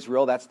 O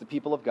Israel, that's the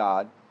people of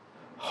God,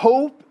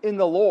 hope in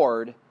the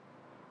Lord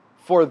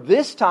for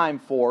this time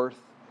forth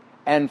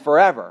and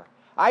forever.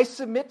 I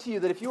submit to you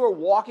that if you are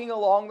walking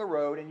along the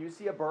road and you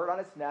see a bird on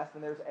its nest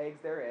and there's eggs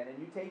therein, and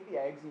you take the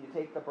eggs and you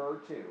take the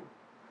bird too,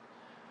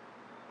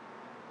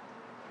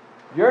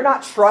 you're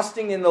not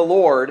trusting in the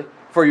Lord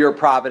for your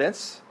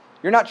providence.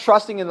 You're not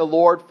trusting in the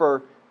Lord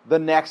for the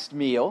next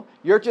meal.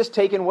 You're just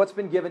taking what's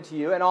been given to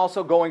you and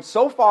also going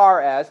so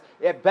far as,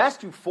 at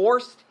best, to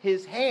force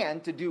his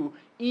hand to do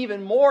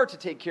even more to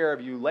take care of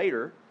you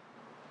later.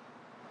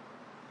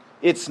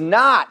 It's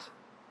not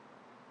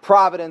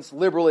providence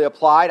liberally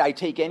applied. I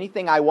take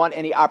anything I want,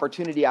 any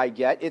opportunity I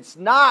get. It's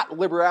not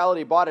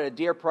liberality bought at a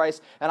dear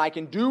price, and I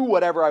can do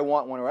whatever I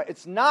want.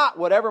 It's not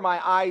whatever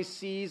my eye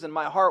sees and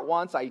my heart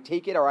wants, I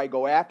take it or I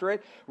go after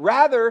it.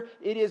 Rather,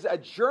 it is a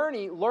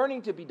journey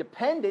learning to be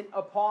dependent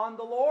upon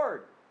the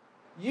Lord.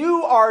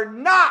 You are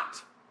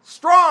not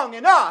strong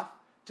enough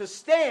to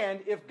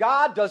stand if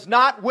God does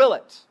not will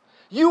it.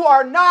 You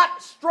are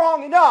not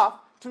strong enough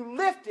to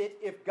lift it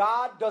if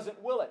God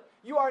doesn't will it.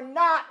 You are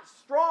not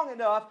strong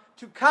enough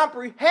to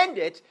comprehend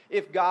it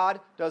if God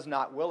does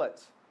not will it.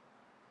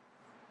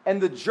 And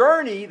the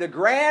journey, the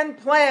grand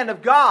plan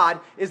of God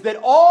is that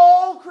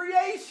all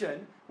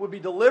creation would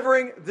be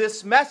delivering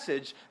this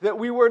message that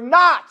we were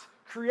not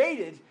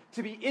created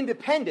to be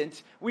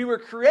independent. We were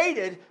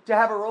created to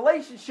have a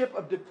relationship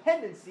of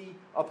dependency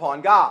upon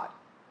God.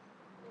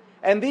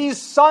 And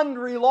these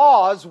sundry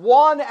laws,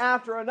 one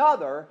after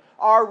another,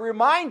 are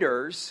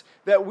reminders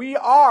that we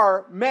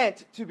are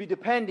meant to be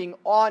depending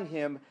on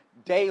him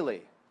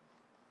daily.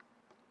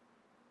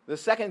 The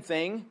second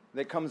thing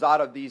that comes out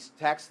of these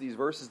texts, these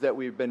verses that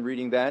we've been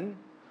reading then,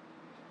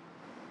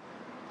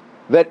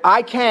 that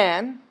I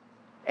can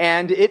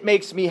and it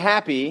makes me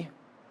happy,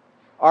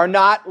 are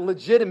not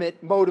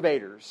legitimate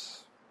motivators.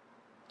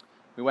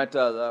 We went to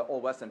the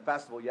Old West End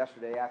Festival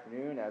yesterday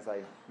afternoon, as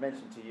I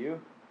mentioned to you,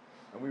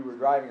 and we were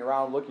driving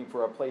around looking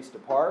for a place to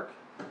park,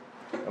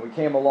 and we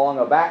came along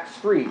a back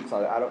street.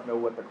 So I don't know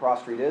what the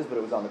cross street is, but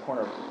it was on the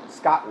corner of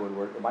Scottwood,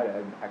 where it might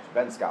have actually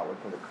been Scottwood,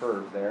 because it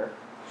curves there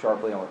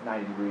sharply on a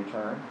 90-degree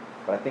turn.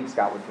 but I think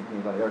Scottwood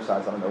continues on the other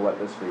side, so I don't know what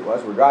this street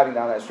was. We're driving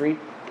down that street,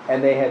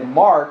 and they had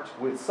marked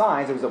with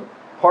signs. There was a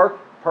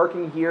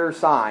parking here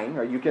sign,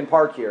 or you can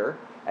park here.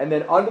 And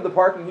then under the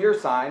parking here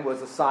sign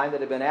was a sign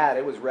that had been added.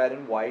 It was red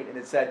and white, and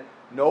it said,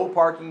 no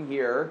parking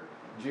here,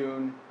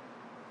 June,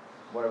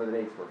 whatever the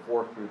dates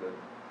were, 4th through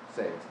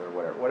the 6th,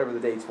 or whatever the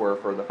dates were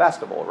for the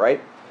festival, right?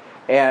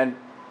 And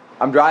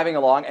I'm driving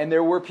along, and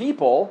there were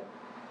people,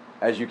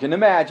 as you can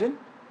imagine,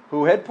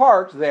 who had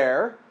parked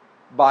there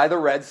by the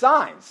red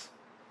signs.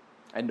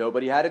 And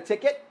nobody had a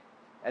ticket,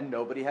 and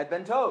nobody had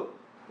been towed.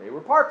 They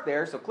were parked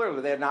there, so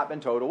clearly they had not been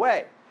towed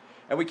away.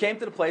 And we came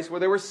to the place where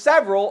there were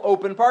several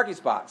open parking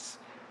spots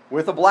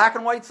with a black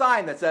and white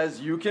sign that says,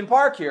 you can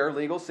park here,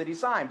 legal city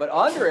sign. But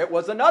under it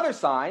was another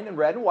sign in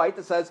red and white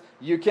that says,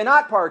 you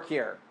cannot park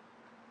here.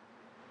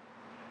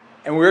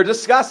 And we were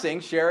discussing,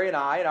 Sherry and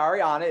I and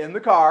Ariana in the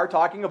car,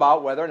 talking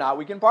about whether or not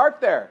we can park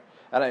there.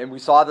 And we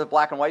saw the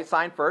black and white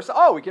sign first.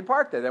 Oh, we can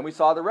park there. Then we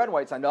saw the red and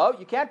white sign. No,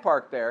 you can't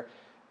park there.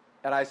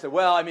 And I said,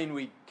 well, I mean,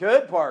 we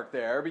could park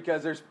there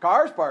because there's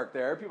cars parked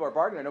there. People are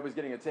parking there. Nobody's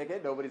getting a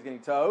ticket. Nobody's getting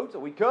towed. So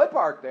we could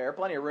park there.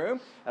 Plenty of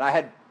room. And I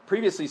had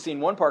previously seen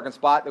one parking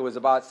spot that was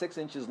about 6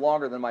 inches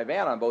longer than my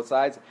van on both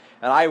sides.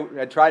 And I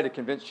had tried to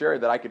convince Sherry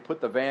that I could put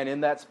the van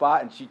in that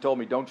spot. And she told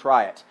me, don't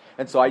try it.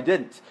 And so I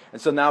didn't.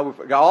 And so now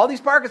we've got all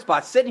these parking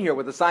spots sitting here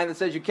with a sign that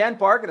says you can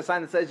park and a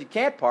sign that says you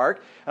can't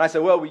park. And I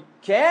said, well, we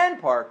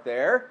can park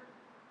there.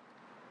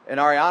 And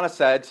Ariana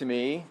said to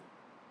me,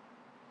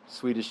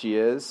 sweet as she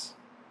is,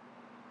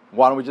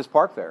 why don't we just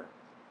park there?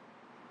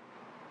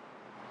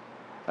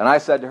 And I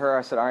said to her,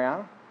 I said,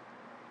 Ariana,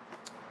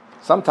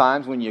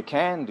 sometimes when you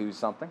can do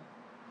something,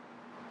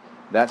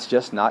 that's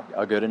just not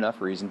a good enough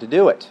reason to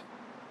do it.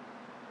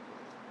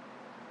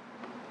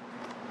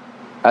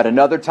 At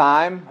another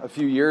time, a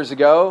few years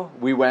ago,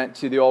 we went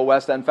to the Old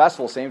West End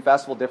Festival, same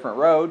festival, different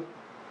road.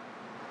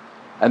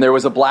 And there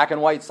was a black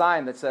and white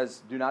sign that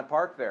says, do not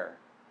park there.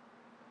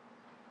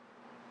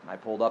 And I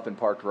pulled up and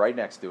parked right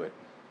next to it.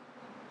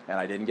 And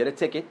I didn't get a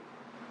ticket.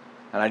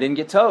 And I didn't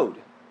get towed.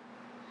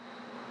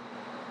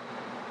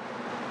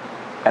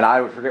 And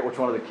I would forget which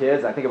one of the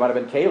kids, I think it might have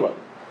been Caleb,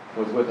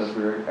 was with us.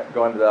 We were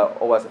going to the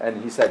Old West,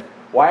 and he said,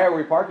 why are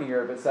we parking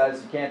here if it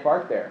says you can't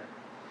park there?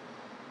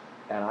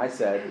 And I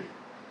said,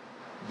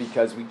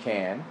 because we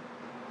can,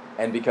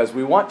 and because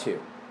we want to.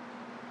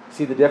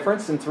 See the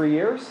difference in 3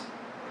 years?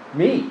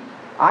 Me.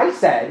 I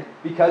said,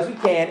 because we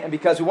can and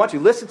because we want to.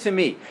 Listen to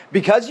me.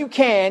 Because you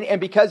can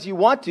and because you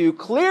want to,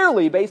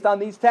 clearly, based on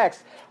these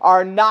texts,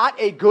 are not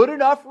a good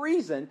enough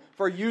reason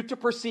for you to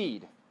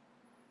proceed.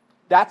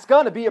 That's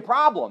going to be a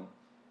problem.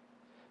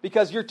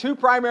 Because your two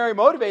primary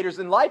motivators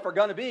in life are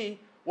going to be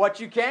what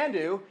you can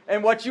do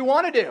and what you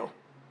want to do.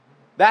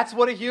 That's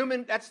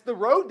the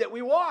road that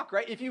we walk,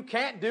 right? If you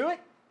can't do it,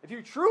 if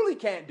you truly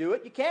can't do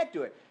it, you can't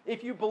do it.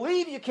 If you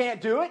believe you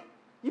can't do it,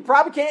 you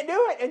probably can't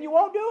do it and you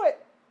won't do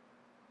it.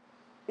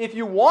 If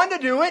you want to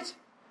do it,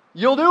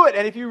 you'll do it.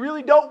 And if you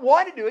really don't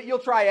want to do it, you'll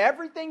try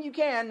everything you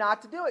can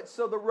not to do it.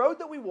 So the road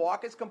that we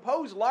walk is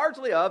composed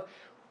largely of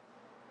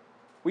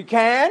we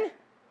can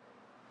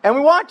and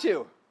we want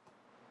to.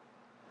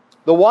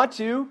 The want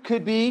to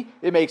could be,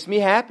 it makes me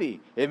happy,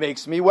 it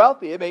makes me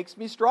wealthy, it makes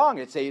me strong,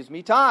 it saves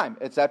me time,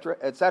 etc.,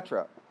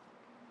 etc.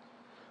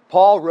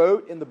 Paul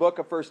wrote in the book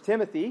of 1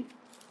 Timothy,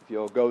 if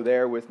you'll go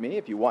there with me,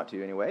 if you want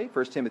to anyway,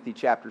 1 Timothy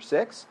chapter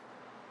 6,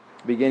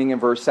 beginning in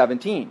verse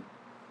 17.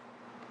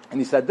 And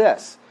he said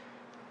this,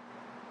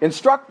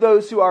 instruct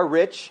those who are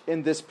rich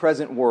in this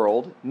present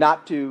world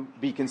not to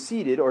be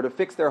conceited or to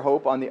fix their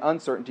hope on the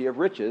uncertainty of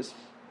riches,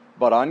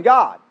 but on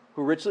God,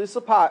 who richly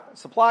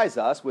supplies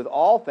us with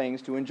all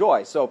things to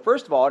enjoy. So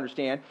first of all,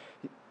 understand,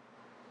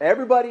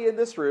 everybody in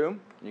this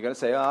room, you're going to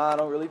say, I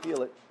don't really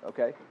feel it.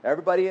 Okay,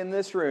 everybody in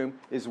this room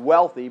is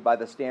wealthy by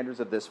the standards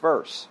of this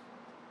verse.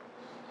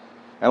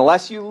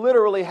 Unless you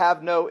literally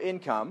have no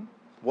income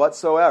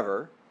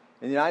whatsoever,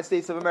 in the United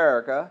States of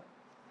America,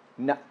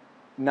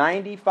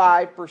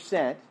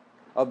 95%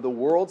 of the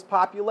world's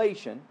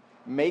population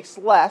makes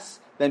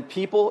less than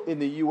people in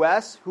the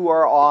U.S. who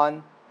are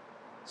on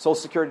Social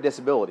Security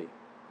disability.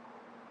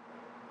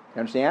 You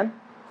understand?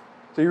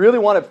 So you really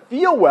want to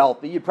feel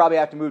wealthy, you'd probably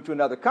have to move to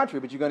another country,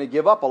 but you're going to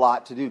give up a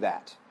lot to do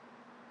that,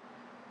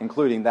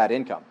 including that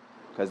income,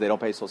 because they don't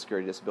pay Social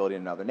Security disability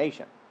in another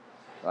nation,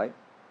 right?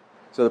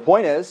 So the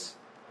point is,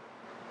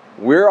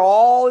 we're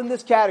all in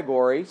this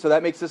category, so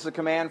that makes this a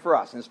command for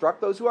us.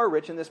 Instruct those who are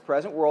rich in this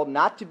present world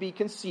not to be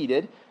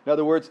conceited. In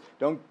other words,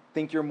 don't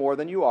think you're more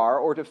than you are,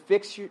 or to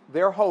fix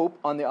their hope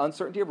on the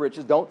uncertainty of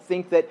riches. Don't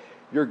think that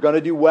you're going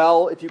to do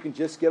well if you can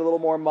just get a little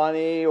more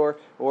money, or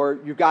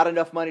you've got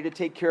enough money to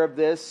take care of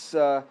this,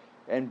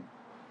 and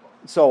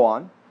so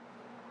on.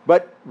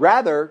 But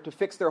rather, to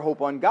fix their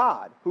hope on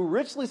God, who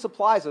richly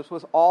supplies us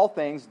with all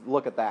things,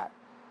 look at that,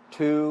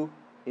 to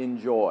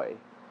enjoy.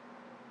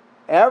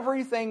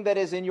 Everything that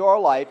is in your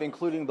life,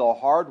 including the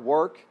hard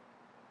work,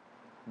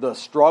 the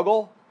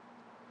struggle,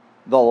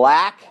 the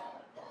lack,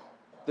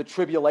 the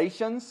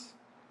tribulations,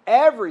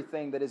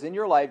 everything that is in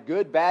your life,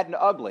 good, bad, and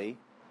ugly,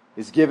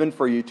 is given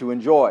for you to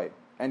enjoy.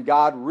 and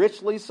God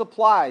richly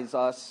supplies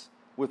us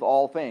with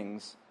all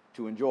things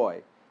to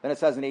enjoy. Then it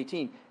says in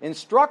 18,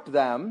 instruct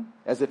them,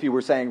 as if he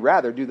were saying,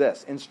 rather, do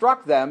this.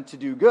 Instruct them to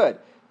do good,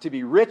 to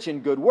be rich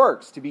in good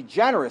works, to be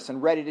generous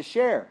and ready to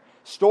share,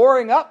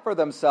 storing up for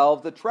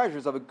themselves the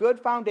treasures of a good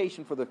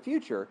foundation for the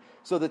future,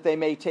 so that they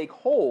may take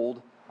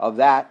hold of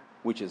that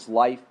which is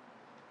life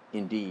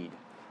indeed.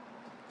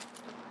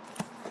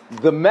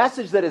 The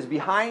message that is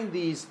behind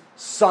these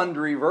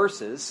sundry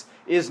verses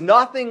is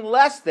nothing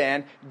less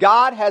than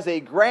God has a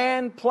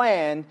grand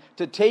plan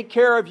to take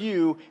care of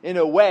you in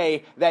a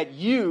way that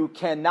you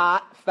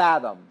cannot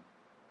fathom.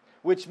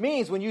 Which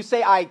means when you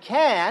say, I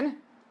can,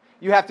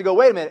 you have to go,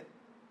 wait a minute,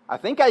 I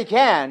think I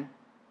can,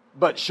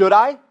 but should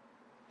I?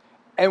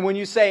 And when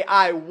you say,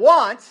 I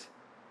want,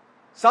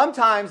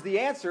 sometimes the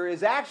answer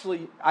is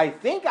actually, I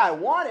think I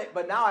want it,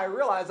 but now I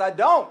realize I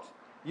don't.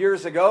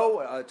 Years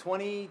ago,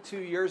 22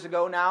 years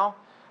ago now,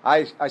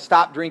 I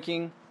stopped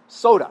drinking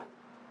soda.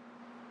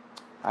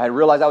 I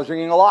realized I was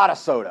drinking a lot of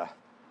soda.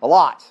 A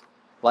lot.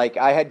 Like,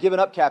 I had given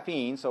up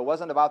caffeine, so it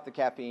wasn't about the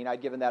caffeine.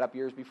 I'd given that up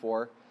years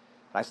before.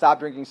 I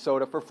stopped drinking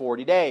soda for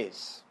 40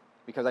 days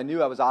because I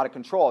knew I was out of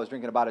control. I was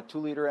drinking about a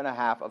 2.5 liters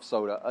of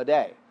soda a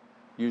day.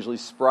 Usually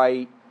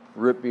Sprite,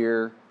 root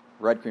beer,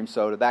 red cream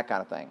soda, that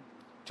kind of thing.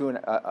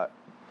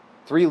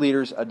 3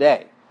 liters a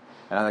day.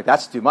 And I'm like,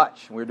 that's too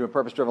much. We were doing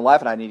purpose-driven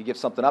life, and I need to give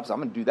something up, so I'm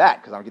going to do that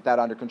because I'm going to get that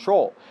under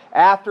control.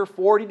 After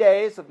 40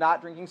 days of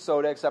not drinking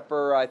soda, except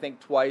for, I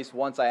think, twice.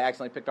 Once I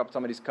accidentally picked up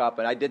somebody's cup,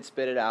 and I did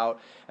spit it out.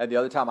 And the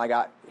other time I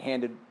got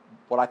handed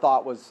what I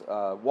thought was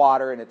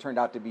water, and it turned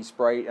out to be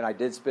Sprite, and I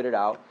did spit it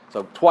out.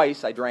 So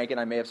twice I drank it,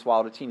 and I may have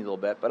swallowed a teeny little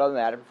bit. But other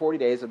than that, after 40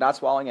 days of not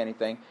swallowing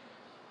anything,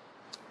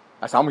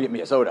 I said, I'm going to get me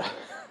a soda.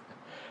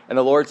 And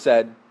the Lord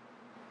said,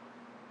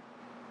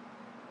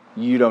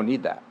 you don't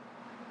need that.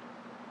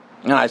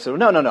 And I said,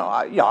 no.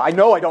 I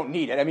know I don't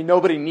need it. I mean,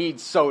 nobody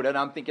needs soda. And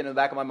I'm thinking in the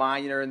back of my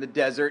mind, you're in the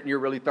desert and you're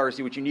really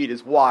thirsty. What you need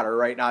is water,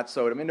 right? Not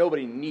soda. I mean,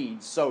 nobody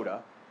needs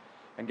soda.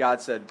 And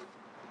God said,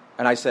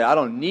 and I said, I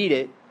don't need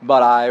it,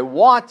 but I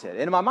want it.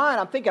 And in my mind,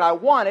 I'm thinking I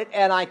want it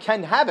and I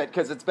can have it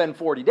because it's been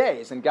 40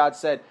 days. And God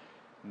said,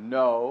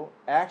 no,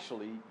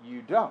 actually,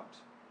 you don't.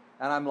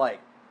 And I'm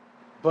like,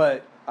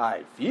 but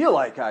I feel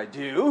like I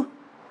do.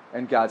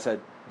 And God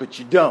said, but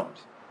you don't.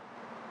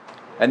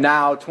 And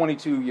now,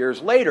 22 years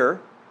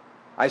later,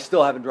 I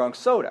still haven't drunk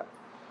soda.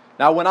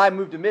 Now, when I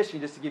moved to Michigan,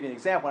 just to give you an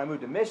example, when I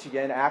moved to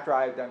Michigan, after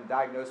I had been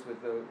diagnosed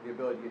with the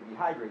ability to get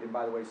dehydrated, and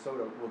by the way,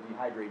 soda will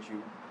dehydrate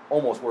you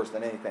almost worse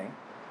than anything,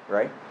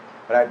 right?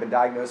 But I had been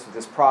diagnosed with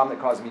this problem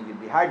that caused me to get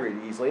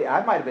dehydrated easily.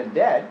 I might have been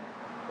dead,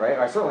 right?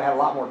 I certainly had a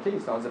lot more kidney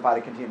stones if I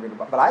had continued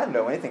drinking, but I didn't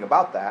know anything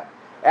about that.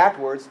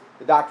 Afterwards,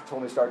 the doctor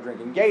told me to start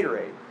drinking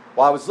Gatorade.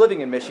 While I was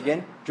living in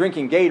Michigan,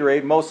 drinking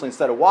Gatorade mostly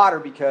instead of water,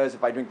 because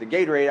if I drink the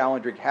Gatorade, I only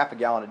drink half a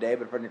gallon a day,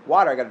 but if I drink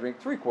water, I got to drink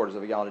 3/4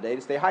 of a gallon a day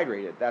to stay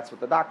hydrated. That's what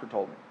the doctor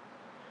told me.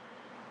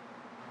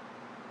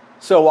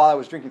 So while I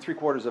was drinking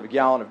 3/4 of a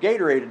gallon of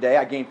Gatorade a day,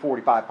 I gained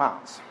 45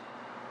 pounds.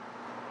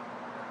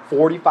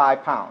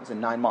 45 pounds in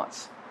 9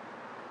 months.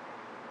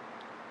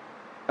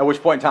 At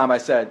which point in time I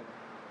said,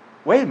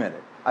 wait a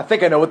minute, I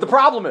think I know what the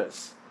problem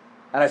is.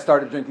 And I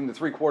started drinking the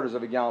 3/4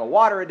 of a gallon of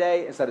water a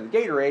day instead of the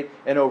Gatorade.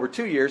 And over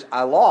 2 years,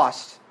 I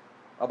lost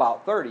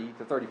about 30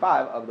 to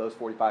 35 of those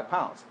 45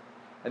 pounds.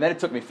 And then it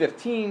took me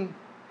 15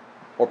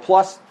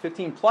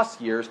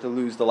 plus years to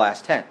lose the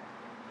last 10.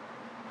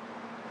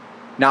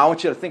 Now I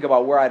want you to think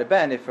about where I'd have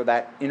been if for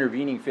that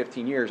intervening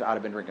 15 years I'd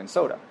have been drinking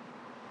soda.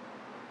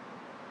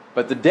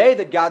 But the day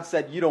that God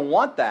said, you don't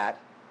want that,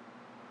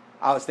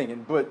 I was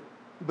thinking, but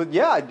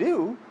yeah, I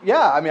do.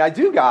 Yeah, I mean, I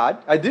do,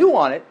 God. I do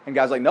want it. And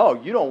God's like,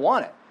 no, you don't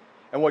want it.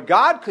 And what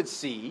God could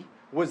see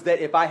was that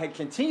if I had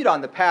continued on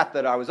the path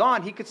that I was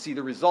on, he could see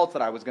the results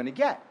that I was going to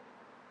get.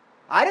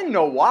 I didn't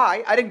know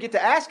why. I didn't get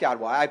to ask God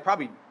why. I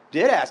probably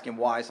did ask him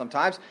why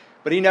sometimes,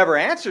 but he never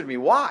answered me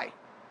why.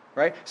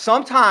 Right?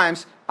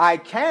 Sometimes I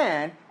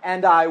can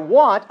and I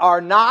want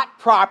are not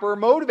proper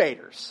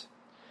motivators.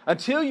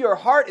 Until your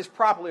heart is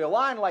properly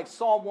aligned, like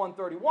Psalm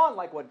 131,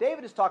 like what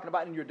David is talking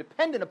about, and you're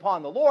dependent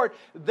upon the Lord,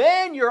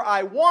 then your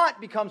I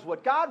want becomes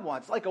what God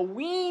wants, like a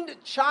weaned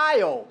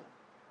child.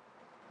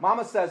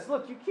 Mama says,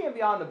 look, you can't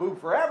be on the boob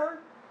forever.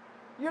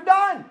 You're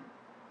done.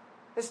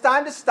 It's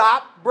time to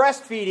stop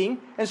breastfeeding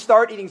and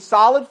start eating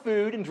solid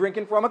food and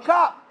drinking from a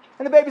cup.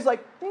 And the baby's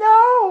like,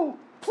 no,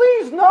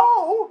 please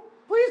no.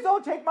 Please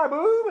don't take my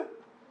boob.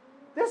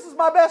 This is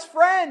my best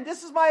friend.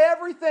 This is my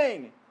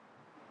everything.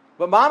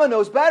 But Mama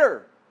knows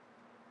better.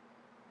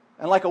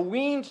 And like a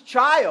weaned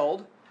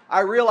child,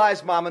 I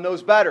realize Mama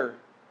knows better.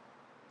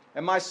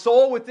 And my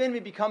soul within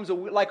me becomes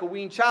like a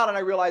weaned child, and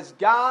I realize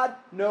God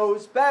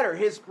knows better.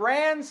 His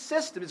grand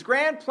system, his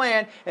grand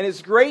plan, and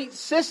his great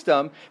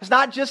system is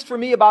not just for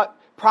me about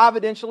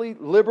providentially,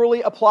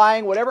 liberally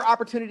applying whatever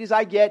opportunities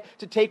I get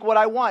to take what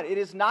I want. It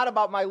is not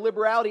about my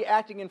liberality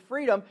acting in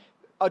freedom.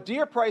 A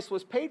dear price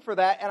was paid for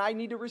that, and I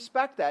need to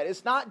respect that.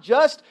 It's not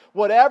just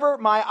whatever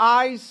my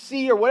eyes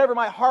see or whatever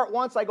my heart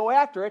wants, I go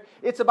after it.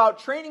 It's about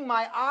training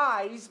my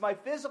eyes, my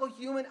physical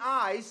human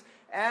eyes,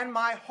 and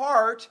my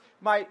heart,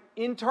 my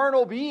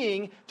internal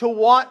being, to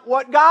want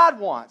what God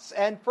wants.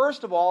 And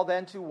first of all,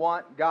 then to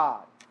want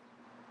God.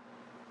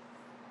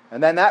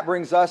 And then that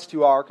brings us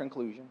to our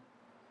conclusion.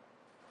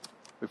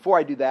 Before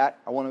I do that,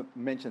 I want to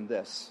mention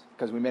this,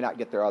 because we may not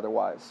get there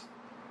otherwise.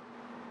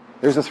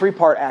 There's a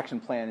 3-part action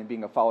plan in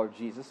being a follower of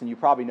Jesus, and you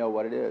probably know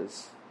what it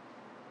is.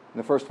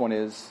 And the first one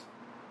is,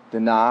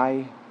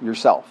 deny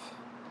yourself.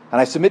 And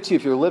I submit to you,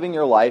 if you're living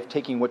your life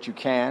taking what you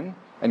can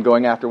and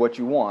going after what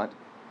you want,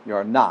 you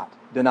are not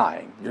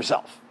denying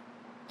yourself.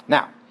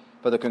 Now,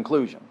 for the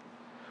conclusion.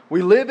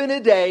 We live in a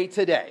day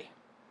today.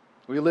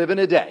 We live in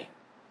a day.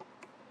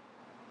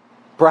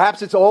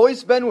 Perhaps it's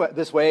always been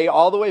this way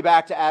all the way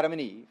back to Adam and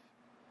Eve,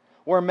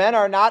 where men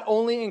are not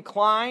only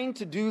inclined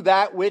to do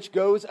that which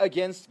goes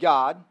against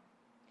God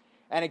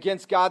and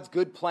against God's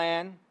good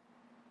plan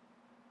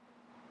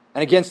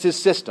and against His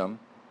system,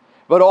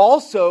 but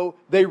also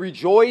they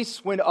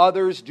rejoice when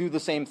others do the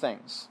same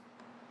things.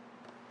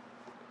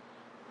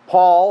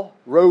 Paul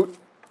wrote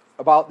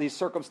about these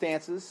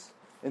circumstances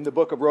in the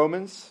book of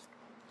Romans.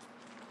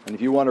 And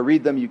if you want to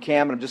read them, you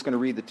can, but I'm just going to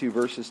read the 2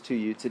 verses to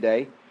you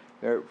today.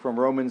 They're from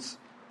Romans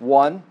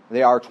 1.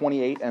 They are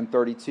 28 and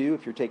 32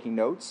 if you're taking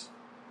notes.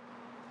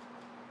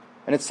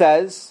 And it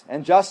says,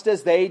 "And just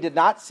as they did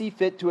not see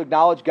fit to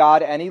acknowledge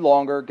God any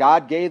longer,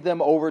 God gave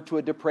them over to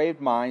a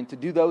depraved mind to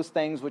do those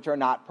things which are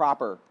not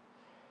proper."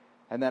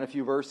 And then a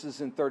few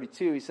verses in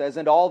 32, he says,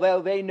 "And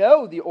although they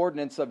know the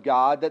ordinance of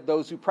God, that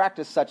those who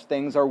practice such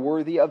things are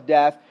worthy of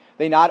death,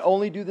 they not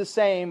only do the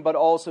same, but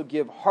also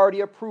give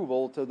hearty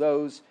approval to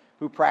those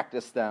who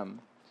practice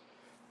them."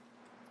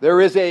 There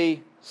is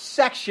a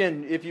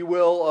section, if you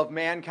will, of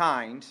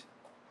mankind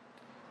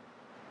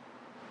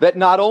that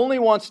not only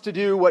wants to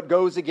do what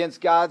goes against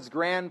God's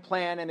grand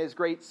plan and His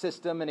great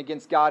system and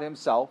against God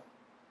Himself,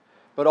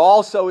 but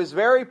also is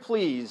very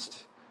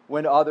pleased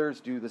when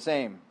others do the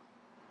same.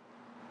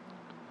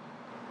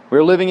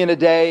 We're living in a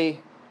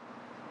day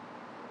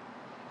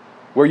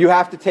where you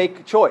have to take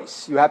a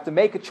choice. You have to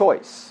make a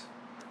choice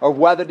of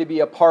whether to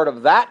be a part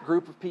of that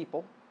group of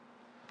people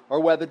or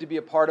whether to be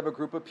a part of a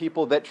group of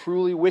people that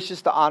truly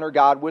wishes to honor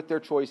God with their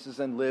choices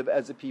and live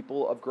as a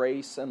people of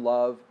grace and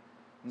love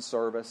and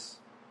service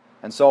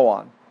and so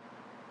on.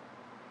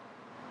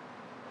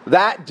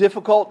 That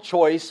difficult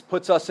choice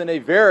puts us in a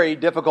very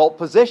difficult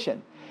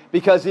position.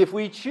 Because if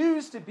we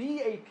choose to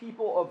be a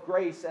people of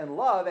grace and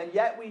love, and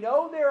yet we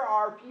know there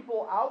are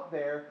people out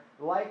there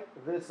like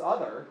this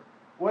other,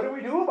 what do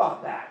we do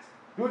about that?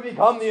 Do we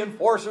become the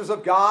enforcers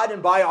of God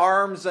and buy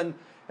arms and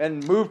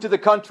move to the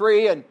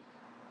country and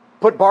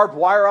put barbed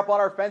wire up on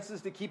our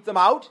fences to keep them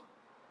out?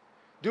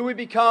 Do we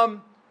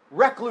become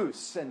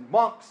recluse and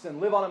monks and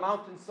live on a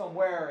mountain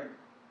somewhere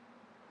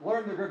and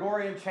learn the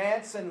Gregorian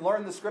chants and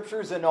learn the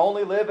scriptures and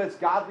only live as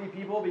godly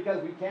people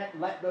because we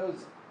can't let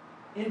those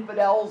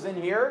infidels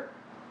in here,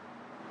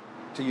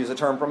 to use a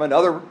term from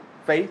another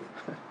faith?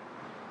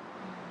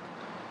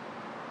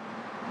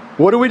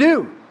 What do we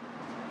do?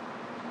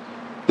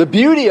 The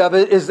beauty of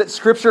it is that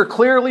Scripture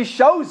clearly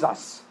shows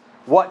us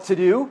what to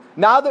do.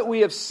 Now that we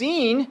have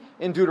seen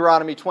in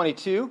Deuteronomy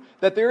 22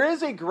 that there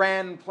is a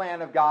grand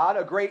plan of God,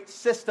 a great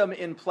system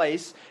in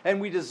place, and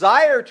we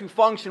desire to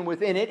function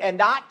within it and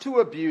not to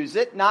abuse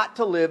it, not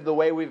to live the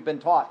way we've been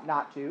taught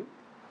not to,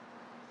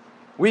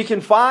 we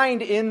can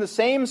find in the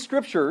same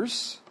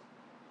Scriptures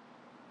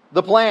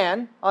the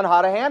plan on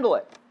how to handle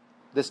it,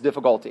 this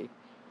difficulty.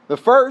 The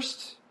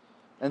first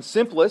and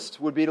simplest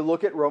would be to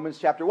look at Romans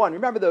chapter 1.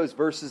 Remember those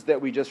verses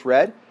that we just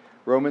read?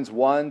 Romans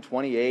 1,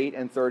 28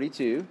 and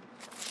 32,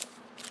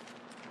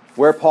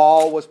 where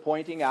Paul was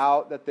pointing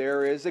out that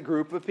there is a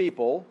group of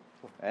people,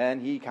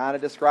 and he kind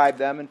of described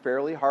them in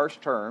fairly harsh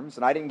terms,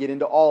 and I didn't get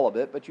into all of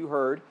it, but you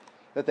heard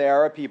that they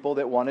are a people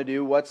that want to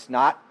do what's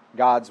not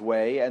God's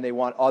way, and they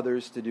want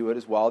others to do it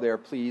as well. They are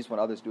pleased when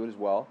others do it as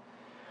well.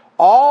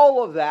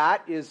 All of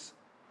that is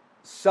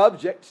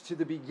subject to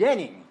the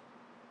beginning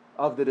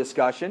of the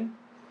discussion,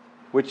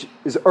 which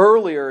is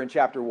earlier in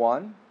chapter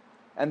 1.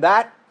 And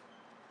that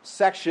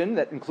section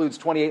that includes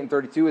 28 and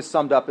 32 is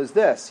summed up as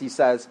this. He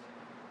says,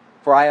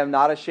 "For I am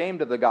not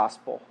ashamed of the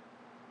gospel,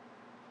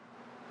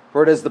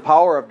 for it is the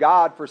power of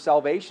God for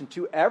salvation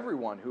to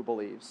everyone who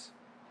believes,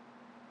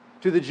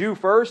 to the Jew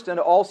first and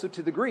also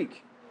to the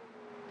Greek.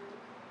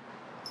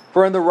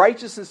 For in the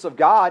righteousness of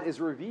God is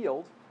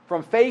revealed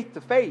from faith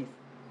to faith,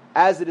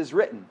 as it is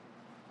written,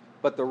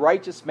 but the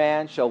righteous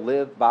man shall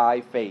live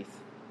by faith."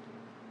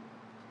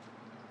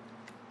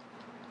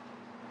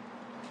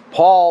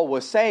 Paul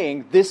was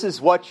saying, this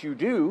is what you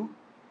do,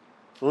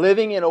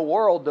 living in a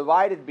world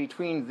divided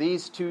between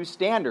these two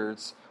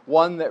standards.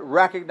 One that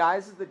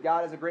recognizes that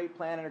God has a great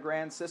plan and a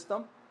grand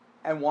system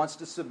and wants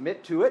to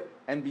submit to it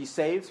and be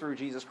saved through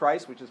Jesus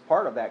Christ, which is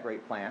part of that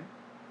great plan.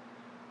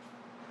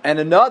 And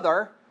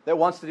another that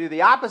wants to do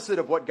the opposite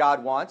of what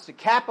God wants, to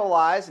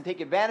capitalize and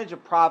take advantage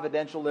of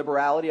providential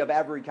liberality of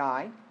every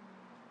kind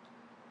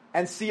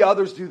and see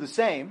others do the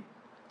same.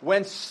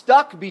 When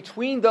stuck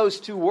between those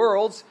two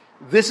worlds,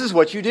 this is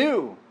what you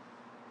do.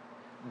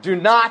 Do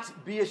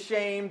not be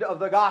ashamed of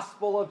the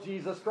gospel of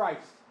Jesus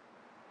Christ.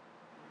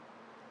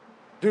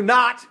 Do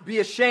not be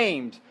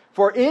ashamed,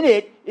 for in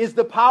it is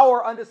the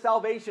power unto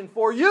salvation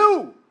for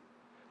you.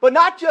 But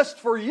not just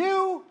for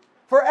you,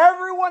 for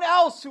everyone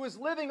else who is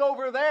living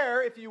over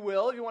there, if you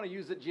will, if you want to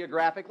use it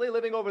geographically,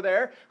 living over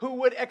there, who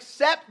would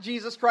accept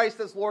Jesus Christ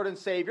as Lord and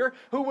Savior,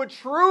 who would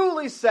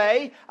truly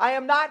say, I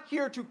am not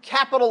here to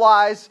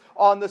capitalize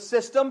on the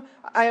system.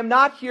 I am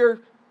not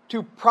here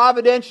to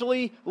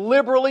providentially,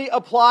 liberally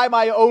apply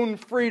my own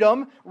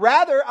freedom.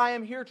 Rather, I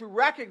am here to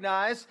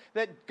recognize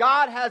that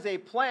God has a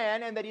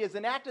plan and that He has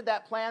enacted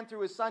that plan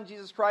through His Son,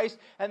 Jesus Christ,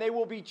 and they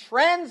will be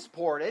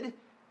transported,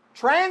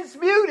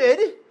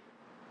 transmuted,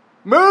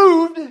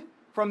 moved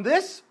from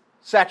this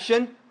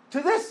section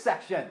to this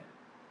section.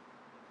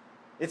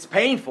 It's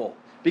painful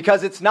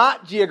because it's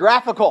not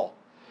geographical.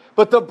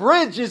 But the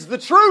bridge is the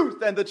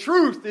truth, and the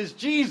truth is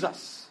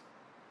Jesus.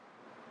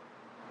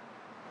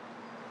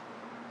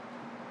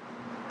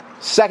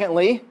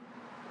 Secondly,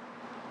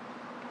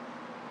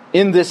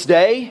 in this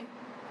day,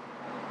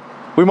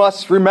 we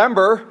must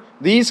remember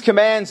these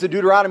commands of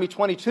Deuteronomy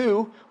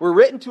 22 were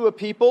written to a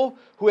people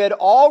who had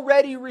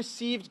already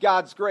received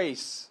God's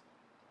grace.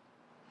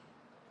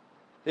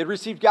 They had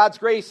received God's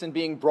grace in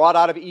being brought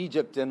out of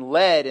Egypt and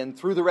led and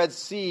through the Red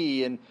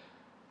Sea and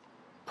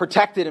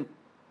protected and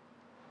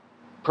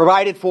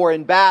provided for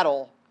in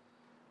battle.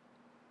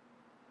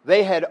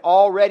 They had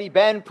already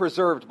been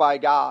preserved by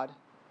God.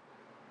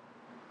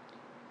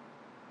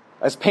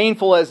 As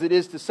painful as it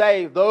is to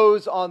say,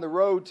 those on the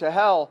road to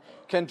hell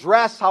can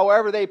dress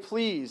however they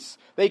please.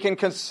 They can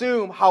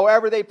consume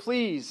however they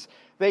please.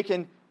 They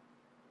can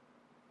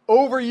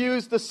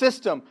overuse the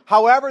system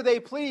however they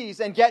please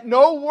and get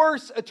no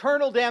worse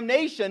eternal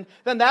damnation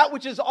than that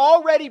which is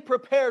already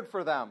prepared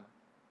for them.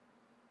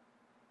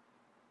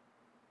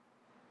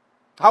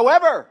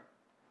 However,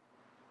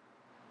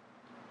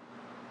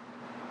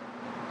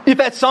 if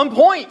at some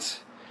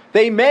point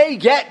they may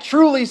get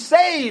truly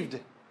saved,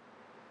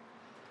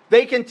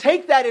 they can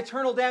take that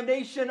eternal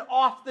damnation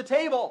off the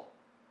table.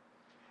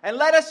 And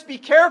let us be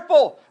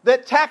careful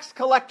that tax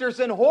collectors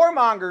and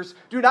whoremongers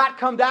do not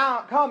come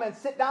and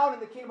sit down in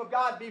the kingdom of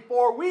God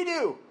before we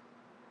do.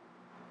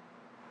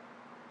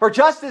 For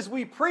just as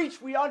we preach,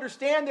 we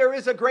understand there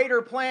is a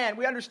greater plan.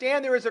 We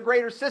understand there is a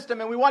greater system,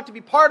 and we want to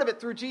be part of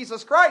it through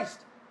Jesus Christ.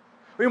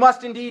 We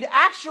must indeed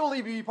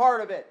actually be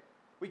part of it.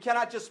 We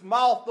cannot just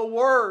mouth the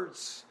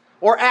words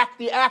or act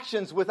the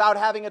actions without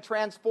having a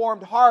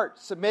transformed heart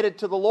submitted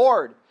to the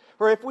Lord.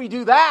 For if we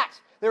do that,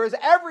 there is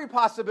every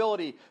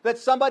possibility that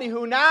somebody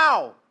who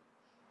now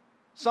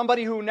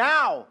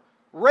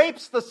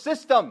rapes the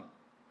system,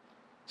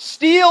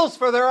 steals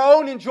for their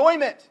own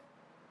enjoyment,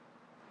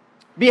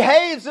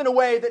 behaves in a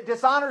way that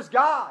dishonors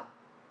God,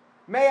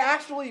 may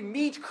actually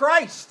meet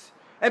Christ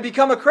and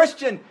become a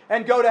Christian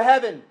and go to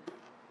heaven,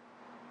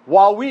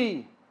 while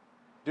we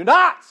do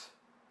not.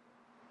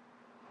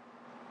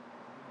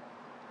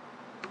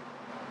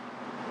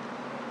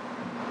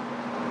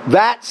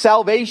 That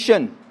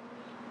salvation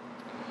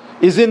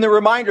is in the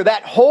reminder,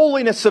 that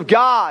holiness of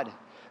God,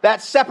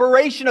 that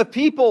separation of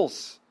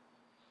peoples.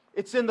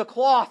 It's in the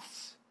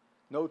cloths.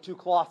 No two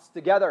cloths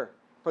together.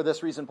 For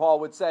this reason,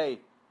 Paul would say,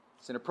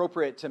 it's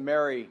inappropriate to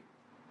marry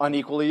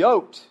unequally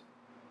yoked.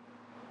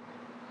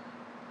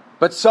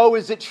 But so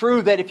is it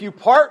true that if you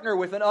partner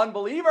with an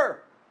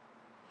unbeliever,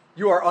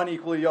 you are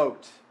unequally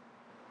yoked.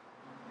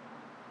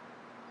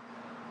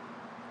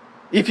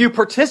 If you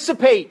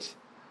participate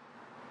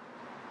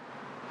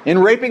in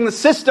raping the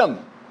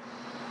system,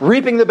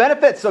 reaping the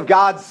benefits of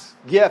God's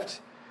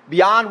gift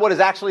beyond what is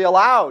actually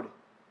allowed,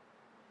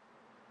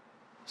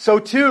 so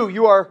too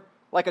you are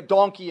like a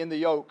donkey in the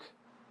yoke.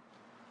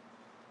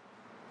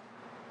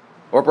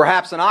 Or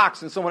perhaps an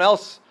ox and someone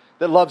else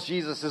that loves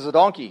Jesus is a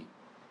donkey.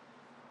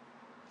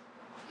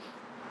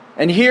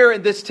 And here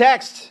in this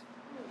text,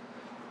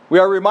 we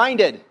are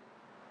reminded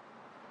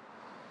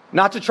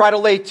not to try to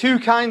lay two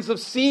kinds of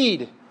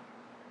seed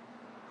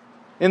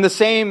in the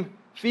same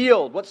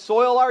field. What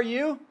soil are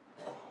you?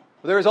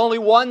 There is only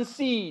one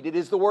seed. It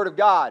is the Word of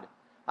God.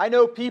 I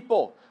know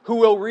people who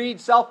will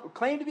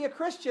claim to be a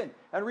Christian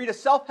and read a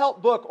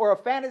self-help book or a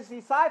fantasy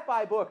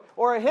sci-fi book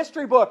or a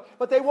history book,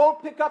 but they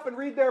won't pick up and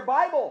read their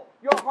Bible.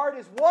 Your heart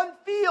is one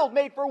field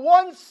made for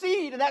one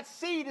seed, and that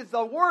seed is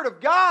the Word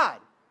of God.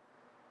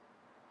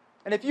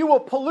 And if you will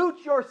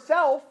pollute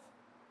yourself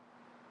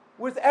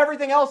with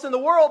everything else in the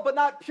world, but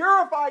not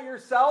purify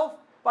yourself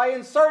by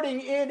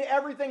inserting in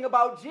everything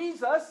about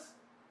Jesus,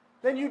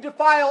 then you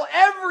defile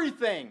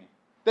everything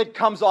that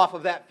comes off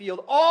of that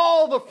field.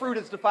 All the fruit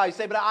is defiled. You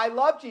say, but I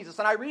love Jesus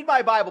and I read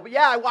my Bible, but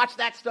yeah, I watch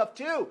that stuff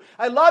too.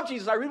 I love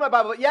Jesus, I read my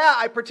Bible, but yeah,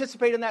 I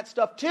participate in that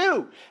stuff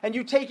too. And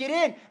you take it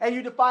in and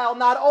you defile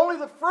not only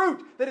the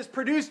fruit that is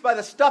produced by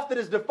the stuff that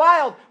is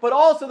defiled, but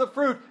also the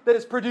fruit that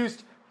is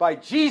produced by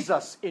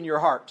Jesus in your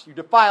heart. You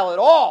defile it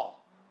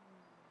all.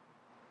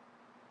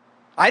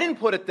 I didn't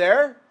put it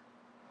there.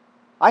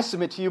 I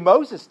submit to you,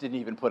 Moses didn't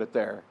even put it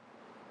there.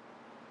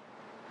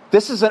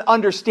 This is an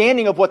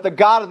understanding of what the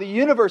God of the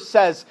universe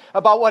says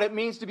about what it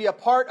means to be a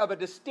part of a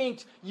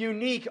distinct,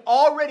 unique,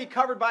 already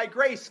covered by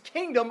grace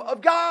kingdom of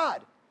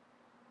God.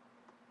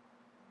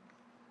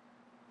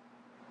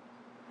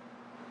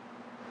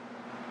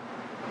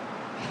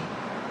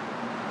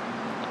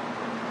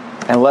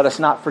 And let us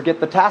not forget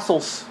the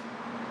tassels.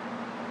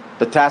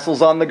 The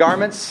tassels on the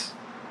garments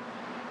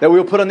that we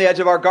will put on the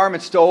edge of our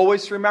garments to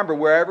always remember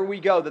wherever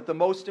we go that the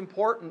most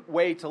important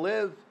way to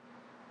live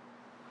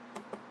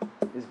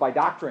is by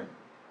doctrine.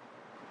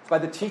 It's by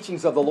the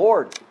teachings of the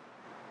Lord.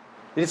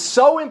 It is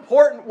so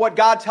important what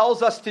God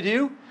tells us to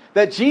do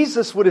that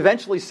Jesus would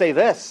eventually say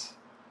this.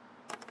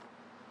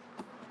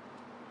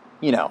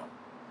 You know,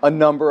 a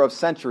number of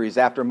centuries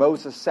after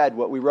Moses said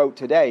what we wrote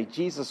today,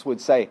 Jesus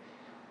would say,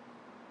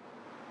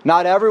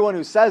 "Not everyone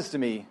who says to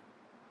me,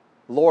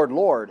 'Lord,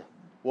 Lord,'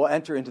 will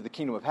enter into the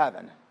kingdom of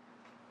heaven,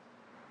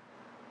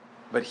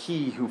 but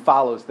he who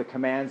follows the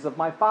commands of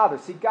my Father."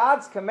 See,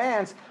 God's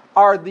commands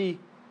are the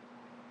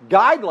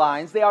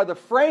guidelines, they are the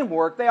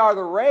framework, they are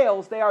the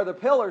rails, they are the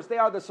pillars, they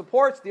are the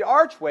supports, the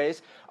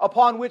archways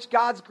upon which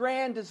God's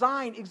grand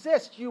design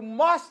exists. You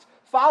must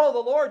follow the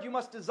Lord. You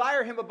must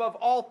desire Him above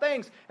all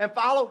things and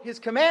follow His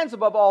commands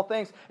above all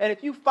things. And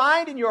if you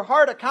find in your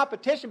heart a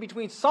competition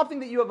between something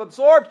that you have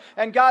absorbed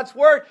and God's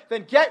Word,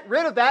 then get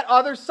rid of that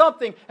other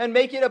something and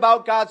make it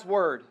about God's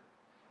Word.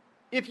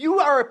 If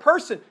you are a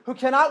person who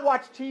cannot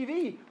watch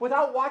TV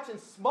without watching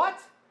smut,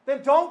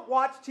 then don't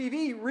watch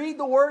TV. Read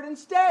the Word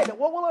instead.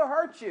 What will it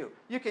hurt you?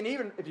 You can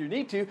even, if you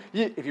need to,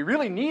 if you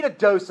really need a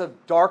dose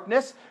of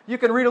darkness, you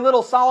can read a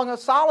little Song of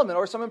Solomon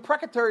or some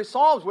imprecatory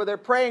psalms where they're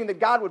praying that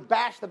God would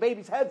bash the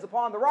babies' heads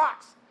upon the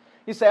rocks.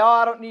 You say, "Oh,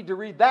 I don't need to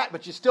read that,"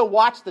 but you still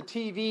watch the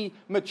TV,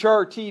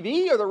 mature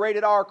TV, or the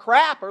rated R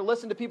crap, or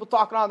listen to people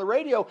talking on the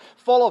radio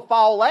full of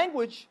foul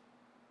language.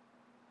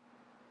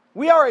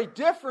 We are a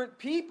different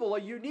people, a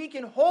unique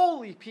and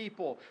holy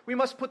people. We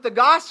must put the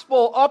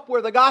gospel up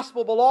where the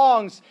gospel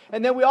belongs.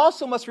 And then we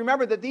also must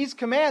remember that these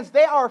commands,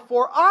 they are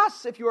for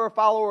us if you are a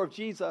follower of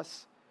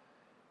Jesus.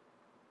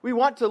 We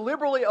want to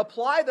liberally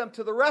apply them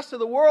to the rest of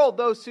the world,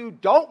 those who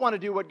don't want to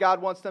do what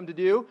God wants them to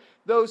do,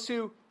 those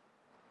who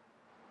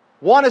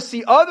want to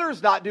see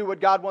others not do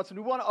what God wants them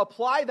to do. We want to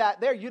apply that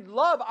there.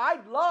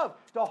 I'd love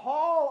to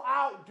haul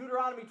out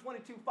Deuteronomy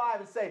 22:5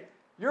 and say,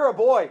 "You're a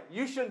boy.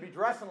 You shouldn't be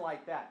dressing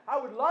like that." I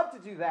would love to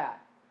do that.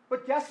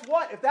 But guess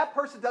what? If that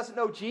person doesn't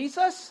know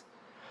Jesus,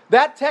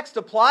 that text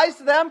applies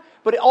to them,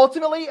 but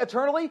ultimately,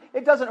 eternally,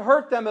 it doesn't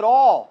hurt them at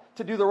all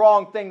to do the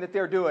wrong thing that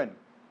they're doing.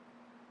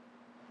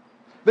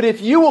 But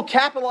if you will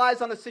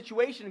capitalize on the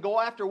situation and go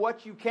after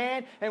what you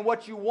can and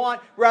what you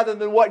want rather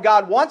than what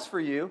God wants for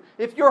you,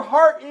 if your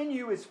heart in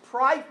you is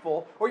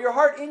prideful or your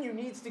heart in you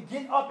needs to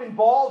get up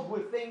involved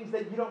with things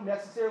that you don't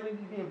necessarily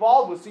need to be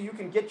involved with so you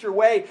can get your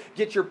way,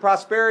 get your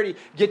prosperity,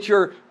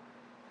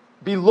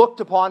 be looked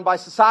upon by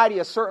society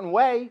a certain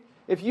way,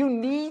 if you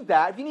need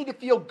that, if you need to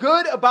feel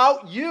good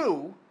about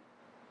you,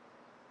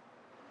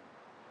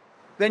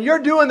 then you're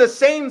doing the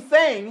same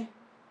thing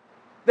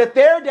that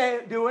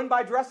they're doing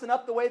by dressing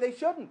up the way they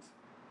shouldn't.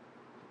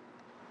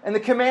 And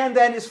the command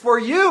then is for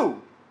you.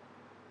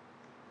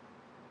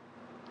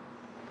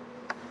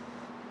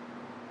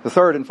 The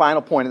third and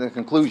final point in the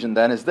conclusion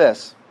then is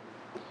this.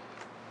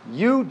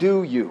 You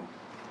do you.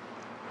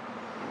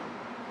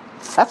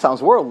 That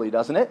sounds worldly,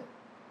 doesn't it?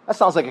 That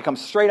sounds like it comes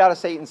straight out of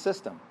Satan's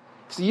system.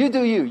 So you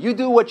do you. You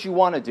do what you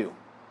want to do.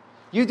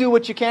 You do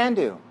what you can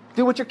do.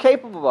 Do what you're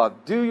capable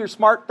of. Do your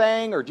smart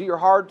thing or do your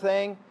hard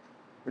thing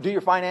or do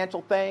your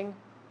financial thing.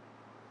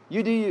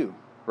 You do you,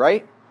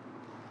 right?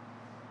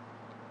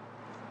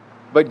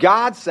 But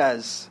God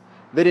says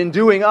that in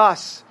doing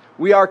us,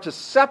 we are to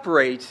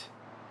separate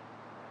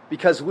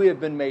because we have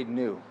been made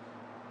new.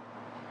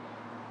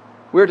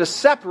 We're to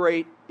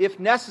separate, if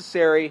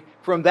necessary,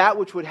 from that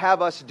which would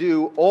have us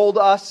do old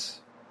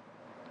us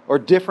or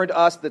different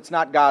us that's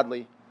not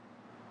godly.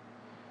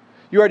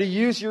 You are to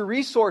use your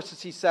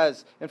resources, he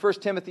says in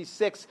 1 Timothy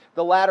 6,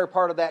 the latter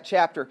part of that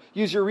chapter.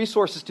 Use your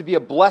resources to be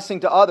a blessing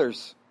to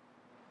others.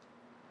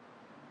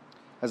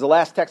 As the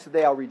last text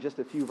today, I'll read just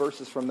a few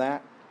verses from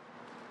that,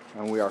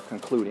 and we are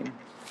concluding.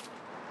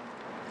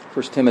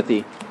 1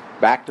 Timothy,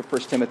 back to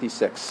 1 Timothy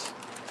 6.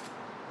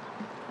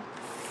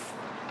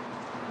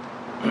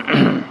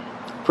 1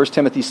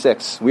 Timothy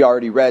 6, we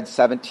already read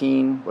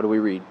 17, what do we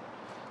read?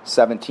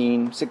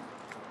 17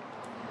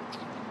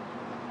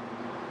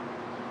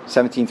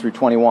 through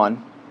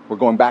 21. We're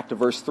going back to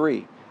verse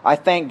 3. I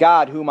thank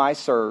God whom I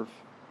serve.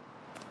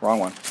 Wrong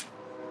one.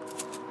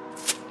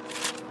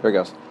 There it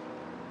goes.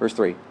 Verse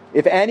 3.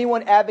 If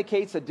anyone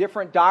advocates a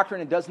different doctrine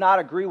and does not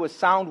agree with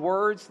sound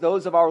words,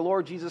 those of our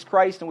Lord Jesus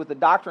Christ, and with the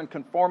doctrine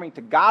conforming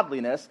to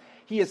godliness,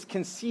 he is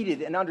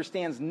conceited and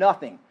understands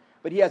nothing.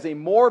 But he has a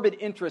morbid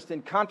interest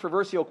in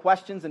controversial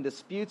questions and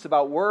disputes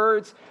about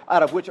words,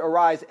 out of which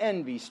arise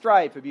envy,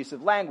 strife,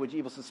 abusive language,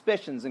 evil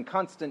suspicions, and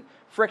constant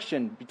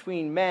friction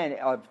between men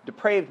of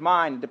depraved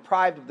mind and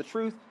deprived of the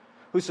truth,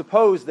 who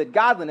suppose that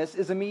godliness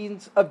is a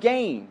means of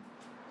gain.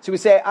 So we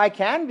say, I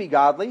can be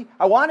godly,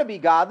 I want to be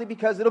godly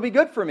because it'll be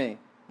good for me.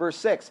 Verse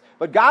 6,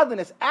 but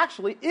godliness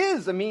actually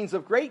is a means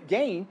of great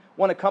gain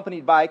when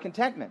accompanied by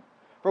contentment.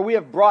 For we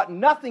have brought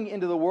nothing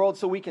into the world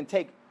so we can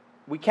take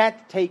we can't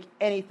take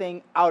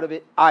anything out of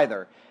it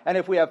either. And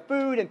if we have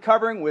food and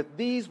covering, with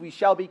these we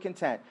shall be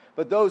content.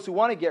 But those who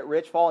want to get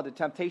rich fall into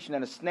temptation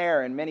and a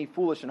snare and many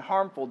foolish and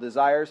harmful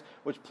desires,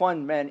 which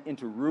plunge men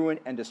into ruin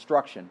and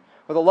destruction.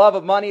 For the love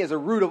of money is a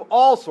root of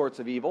all sorts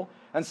of evil,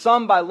 and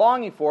some, by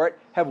longing for it,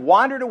 have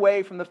wandered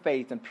away from the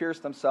faith and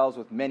pierced themselves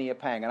with many a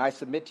pang. And I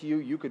submit to you,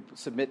 you could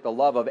submit the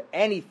love of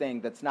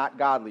anything that's not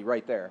godly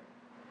right there.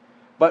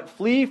 But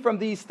flee from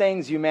these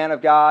things, you man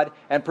of God,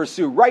 and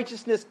pursue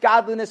righteousness,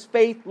 godliness,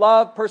 faith,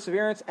 love,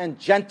 perseverance, and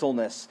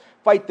gentleness.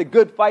 Fight the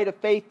good fight of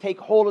faith. Take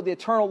hold of the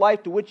eternal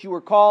life to which you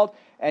were called,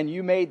 and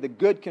you made the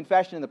good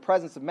confession in the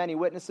presence of many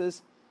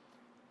witnesses.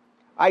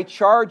 I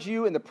charge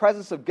you in the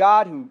presence of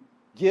God, who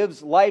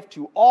gives life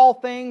to all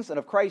things, and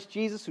of Christ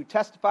Jesus, who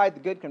testified the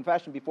good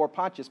confession before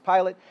Pontius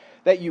Pilate,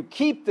 that you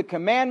keep the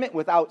commandment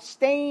without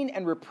stain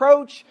and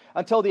reproach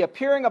until the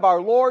appearing of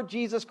our Lord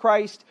Jesus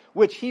Christ,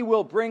 which he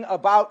will bring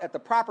about at the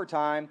proper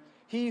time.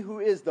 He who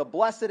is the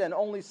blessed and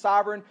only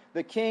sovereign,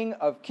 the King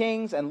of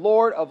kings and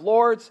Lord of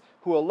lords,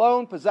 who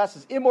alone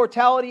possesses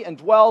immortality and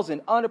dwells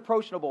in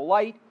unapproachable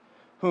light,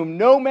 whom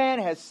no man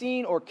has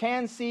seen or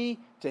can see,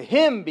 to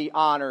him be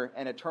honor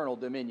and eternal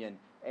dominion.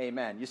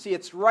 Amen. You see,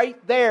 it's right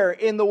there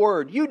in the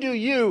Word. You do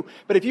you,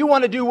 but if you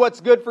want to do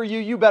what's good for you,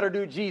 you better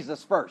do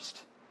Jesus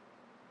first.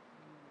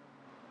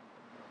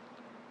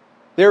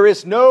 There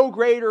is no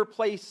greater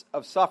place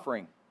of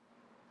suffering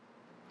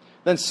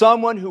than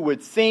someone who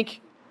would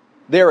think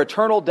their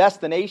eternal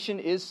destination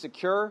is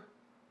secure,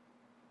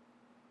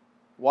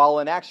 while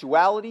in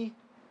actuality,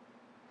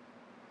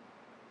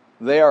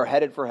 they are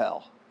headed for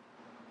hell.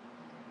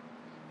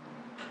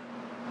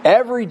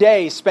 Every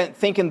day spent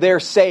thinking they're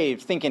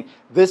saved, thinking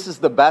this is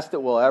the best that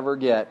we'll ever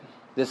get.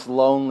 This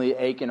lonely,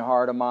 aching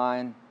heart of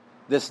mine,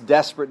 this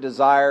desperate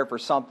desire for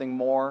something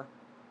more,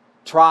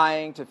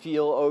 trying to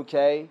feel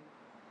okay,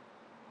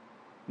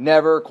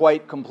 never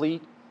quite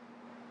complete,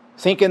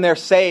 thinking they're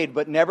saved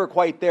but never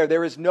quite there.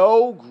 There is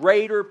no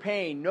greater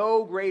pain,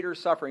 no greater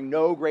suffering,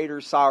 no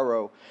greater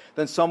sorrow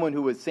than someone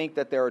who would think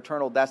that their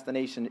eternal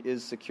destination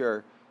is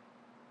secure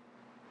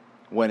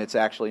when it's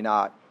actually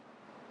not.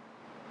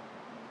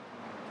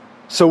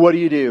 So what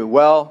do?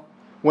 Well,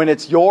 when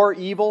it's your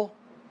evil,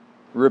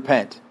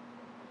 repent.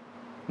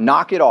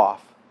 Knock it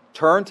off.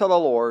 Turn to the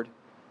Lord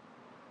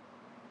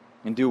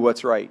and do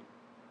what's right.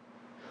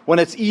 When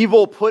it's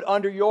evil put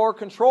under your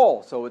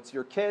control, so it's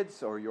your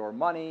kids or your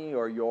money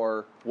or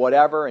your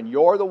whatever, and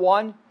you're the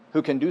one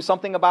who can do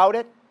something about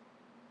it,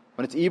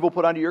 when it's evil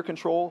put under your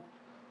control,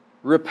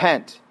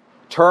 repent.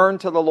 Turn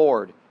to the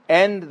Lord.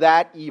 End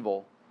that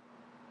evil.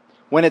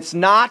 When it's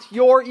not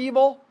your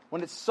evil,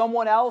 when it's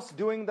someone else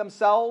doing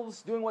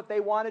themselves, doing what they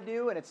want to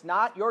do, and it's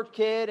not your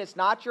kid, it's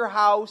not your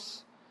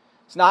house,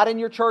 it's not in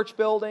your church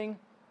building,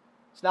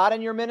 it's not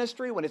in your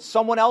ministry, when it's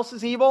someone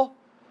else's evil,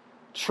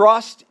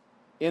 trust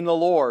in the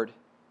Lord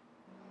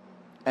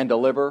and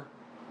deliver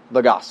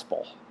the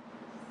gospel.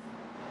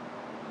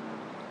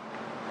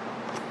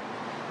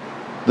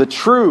 The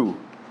true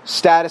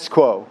status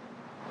quo.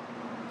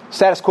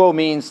 Status quo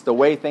means the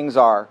way things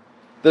are.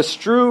 The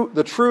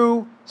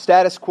true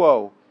status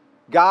quo,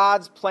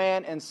 God's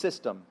plan and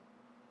system,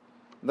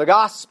 the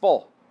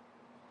gospel,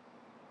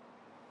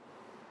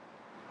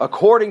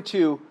 according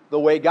to the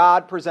way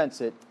God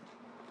presents it,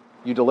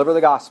 you deliver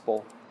the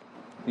gospel,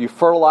 you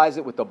fertilize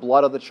it with the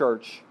blood of the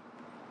church,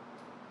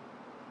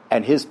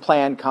 and His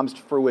plan comes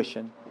to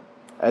fruition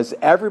as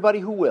everybody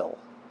who will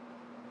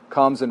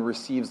comes and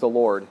receives the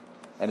Lord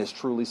and is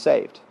truly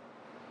saved.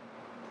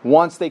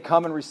 Once they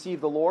come and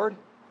receive the Lord,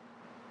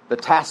 the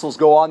tassels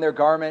go on their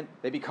garment,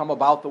 they become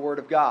about the Word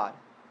of God.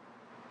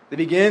 They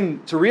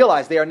begin to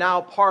realize they are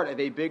now part of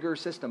a bigger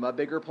system, a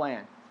bigger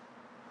plan.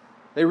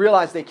 They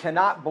realize they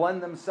cannot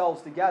blend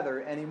themselves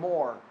together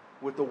anymore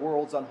with the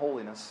world's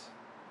unholiness.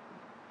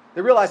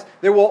 They realize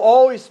there will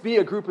always be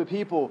a group of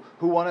people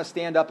who want to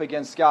stand up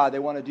against God. They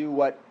want to do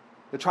what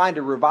they're trying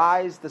to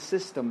revise the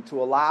system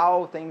to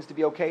allow things to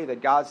be okay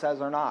that God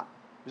says are not.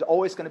 There's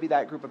always going to be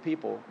that group of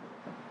people.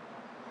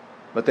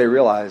 But they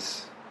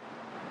realize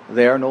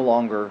they are no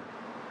longer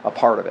a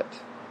part of it.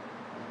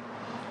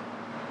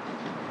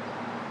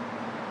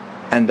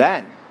 And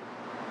then,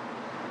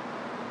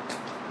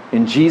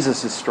 in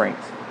Jesus'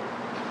 strength,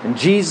 in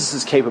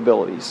Jesus'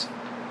 capabilities,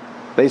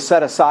 they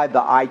set aside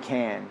the I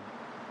can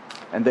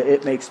and the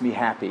it makes me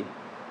happy.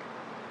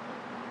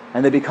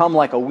 And they become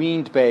like a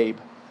weaned babe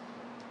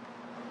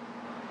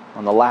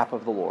on the lap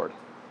of the Lord.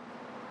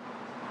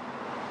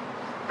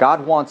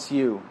 God wants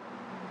you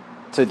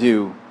to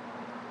do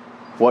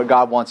what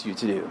God wants you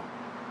to do.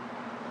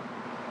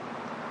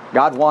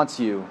 God wants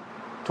you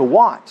to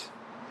want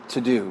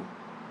to do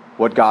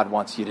what God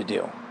wants you to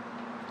do.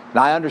 And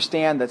I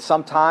understand that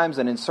sometimes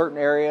and in certain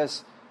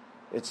areas,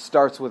 it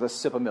starts with a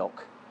sip of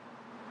milk.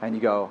 And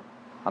you go,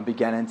 I'm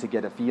beginning to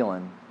get a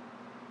feeling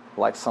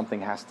like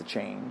something has to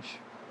change.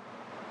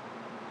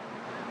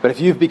 But if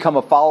you've become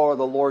a follower of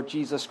the Lord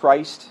Jesus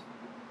Christ,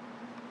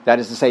 that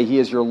is to say, He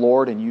is your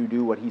Lord and you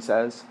do what He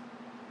says.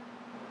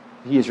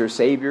 He is your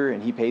Savior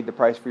and He paid the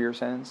price for your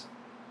sins.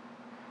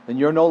 then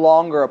you're no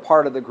longer a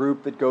part of the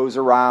group that goes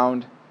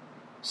around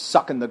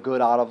sucking the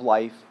good out of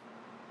life,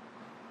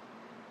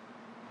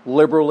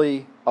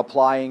 liberally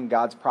applying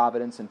God's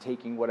providence and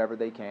taking whatever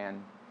they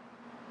can.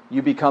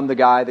 You become the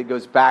guy that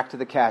goes back to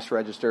the cash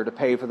register to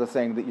pay for the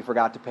thing that you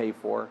forgot to pay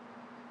for,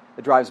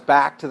 that drives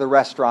back to the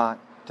restaurant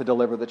to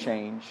deliver the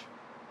change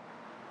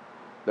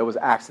that was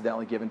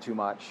accidentally given too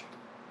much,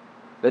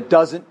 that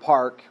doesn't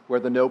park where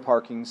the no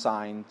parking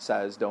sign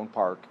says don't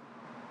park,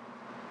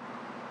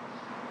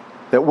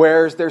 that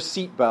wears their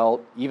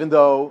seatbelt, even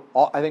though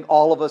I think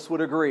all of us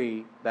would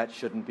agree that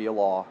shouldn't be a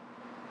law,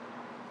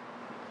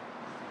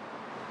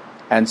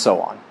 and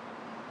so on.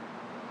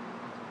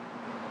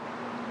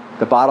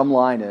 The bottom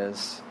line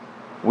is,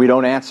 we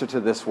don't answer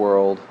to this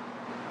world,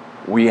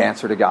 we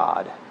answer to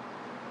God.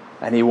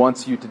 And He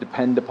wants you to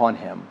depend upon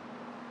Him.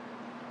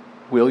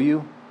 Will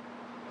you?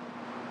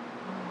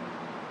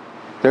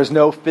 There's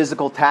no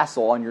physical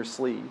tassel on your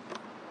sleeve.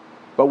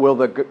 But will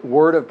the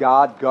Word of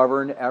God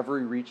govern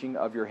every reaching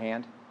of your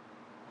hand?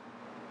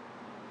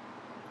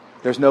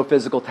 There's no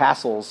physical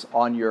tassels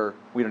on your,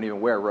 we don't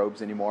even wear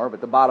robes anymore, but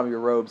the bottom of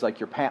your robes,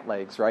 like your pant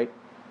legs, right?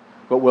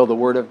 But will the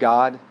Word of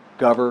God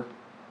govern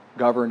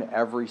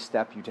every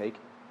step you take?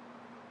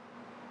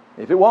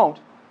 If it won't,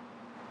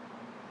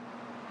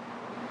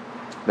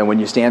 then when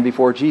you stand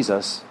before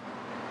Jesus,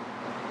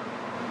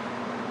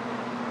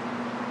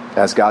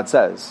 as God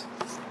says,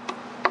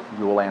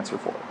 you will answer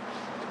for it.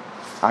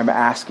 I'm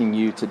asking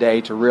you today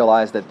to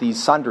realize that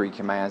these sundry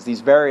commands,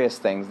 these various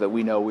things that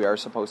we know we are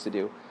supposed to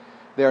do,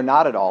 they're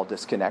not at all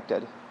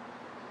disconnected.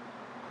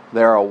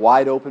 They're a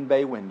wide open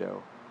bay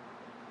window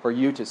for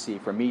you to see,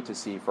 for me to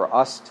see, for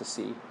us to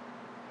see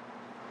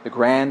the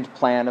grand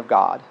plan of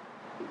God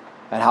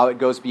and how it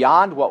goes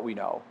beyond what we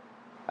know,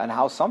 and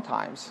how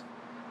sometimes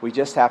we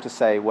just have to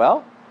say,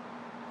 well,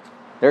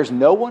 there's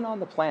no one on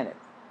the planet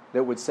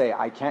that would say,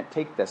 I can't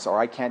take this, or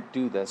I can't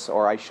do this,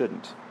 or I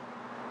shouldn't.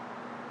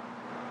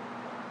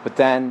 But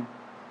then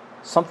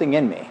something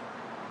in me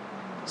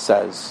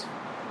says,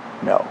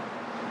 no.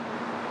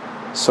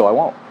 So I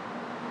won't.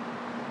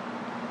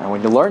 And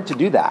when you learn to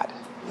do that,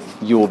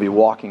 you will be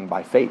walking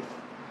by faith,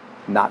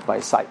 not by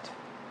sight.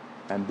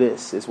 And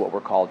this is what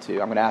we're called to.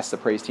 I'm going to ask the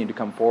praise team to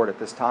come forward at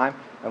this time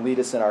and lead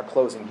us in our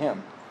closing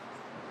hymn.